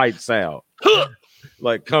type of fight sound.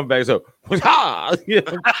 Like Combat Zone. I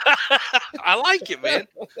like it, man.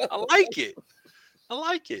 I like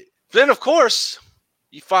it. Then, of course,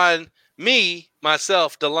 you find me,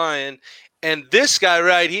 myself, DeLion, and this guy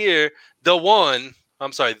right here, the one. I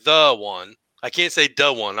can't say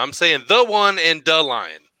the one. I'm saying the one and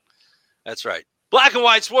DeLion. That's right. Black and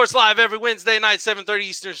White Sports Live every Wednesday night, 7:30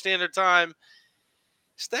 Eastern Standard Time.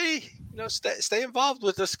 Stay involved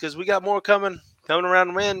with us because we got more coming around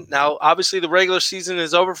the wind. Now, obviously, the regular season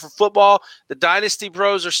is over for football. The Dynasty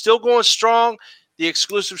Bros are still going strong. The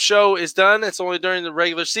exclusive show is done. It's only during the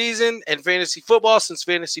regular season and fantasy football, since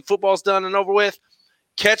fantasy football is done and over with.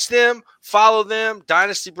 Catch them, follow them,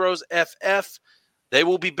 Dynasty Bros FF. They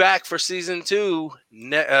will be back for season 2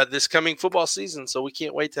 this coming football season, so we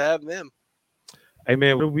can't wait to have them. Hey,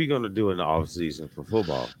 man, what are we going to do in the off season for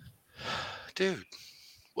football? Dude,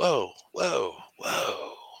 whoa. You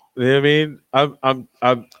know what I mean? I'm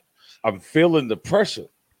feeling the pressure.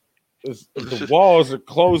 The walls are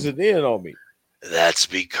closing in on me. That's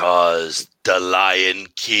because the Lion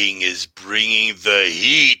King is bringing the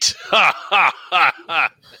heat.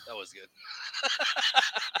 That was good.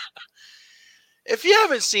 If you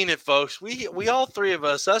haven't seen it, folks, we all three of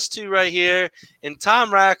us two right here, and Tom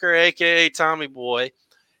Racker, aka Tommy Boy,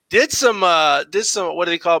 did some what do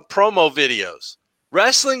they call it? Promo videos,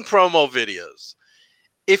 wrestling promo videos.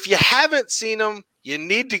 If you haven't seen them, you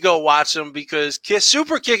need to go watch them because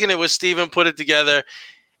Super Kicking It with Steven put it together,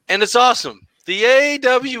 and it's awesome. The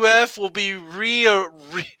AWF will be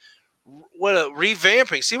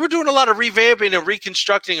revamping. See, we're doing a lot of revamping and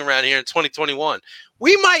reconstructing around here in 2021.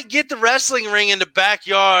 We might get the wrestling ring in the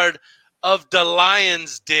backyard of the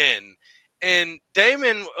Lion's Den. And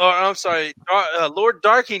Lord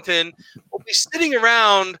Darkington will be sitting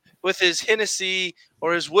around with his Hennessy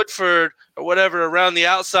or his Woodford or whatever around the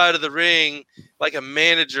outside of the ring like a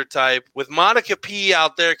manager type, with Monica P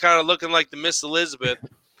out there kind of looking like the Miss Elizabeth.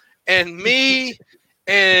 And me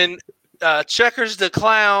and Checkers the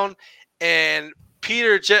Clown and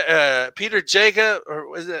Peter Jacob, or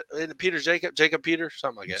was it Peter Jacob? Jacob Peter?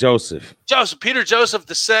 Something like that. Joseph. Peter Joseph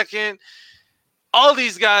II. All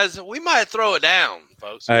these guys, we might throw it down,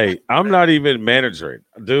 folks. Hey, I'm not even managing.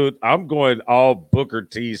 Dude, I'm going all Booker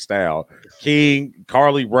T style. King,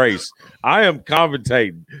 Carly Race. I am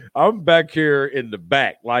commentating. I'm back here in the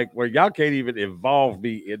back, like where y'all can't even involve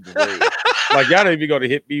me in the ring. Like, y'all ain't even going to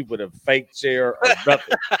hit me with a fake chair or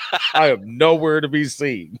nothing. I am nowhere to be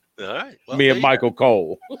seen. All right. Well, me and Michael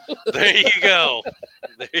Cole. There you go.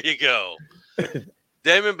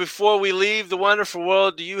 Damon, before we leave the wonderful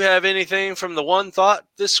world, do you have anything from the One Thought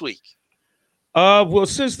this week? Well,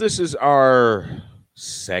 since this is our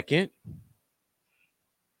second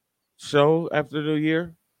show after the New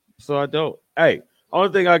Year, so I don't. Hey,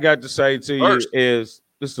 only thing I got to say to you is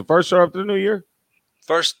this is the first show after the New Year?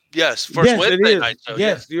 First Wednesday night show.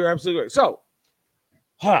 Yes, you're absolutely right. So,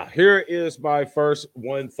 here is my first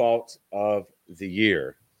One Thought of the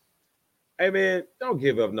year. Hey, man, don't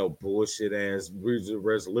give up no bullshit ass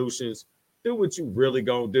resolutions. Do what you really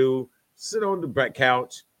gonna do. Sit on the back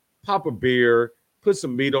couch, pop a beer, put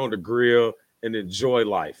some meat on the grill, and enjoy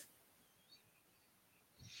life.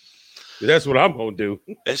 That's what I'm gonna do.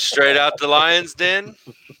 It's straight out the Lion's Den.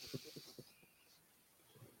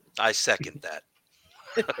 I second that.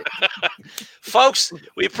 Folks,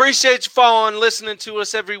 we appreciate you following, listening to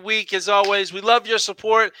us every week. As always, we love your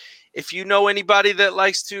support. If you know anybody that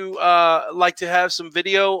likes to have some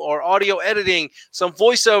video or audio editing, some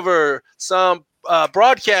voiceover, some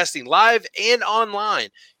broadcasting live and online,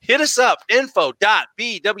 hit us up,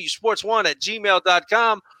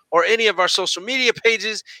 info.bwsports1@gmail.com or any of our social media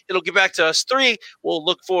pages. It'll get back to us three. We'll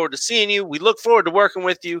look forward to seeing you. We look forward to working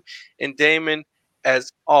with you. And Damon,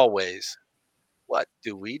 as always, what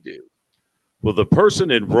do we do? Well, the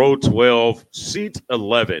person in row 12, seat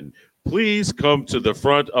 11, please come to the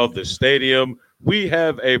front of the stadium. We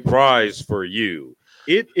have a prize for you.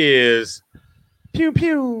 It is pew,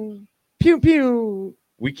 pew, pew, pew.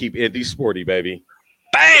 We keep Indy sporty, baby.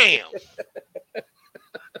 Bam!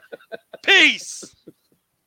 Peace!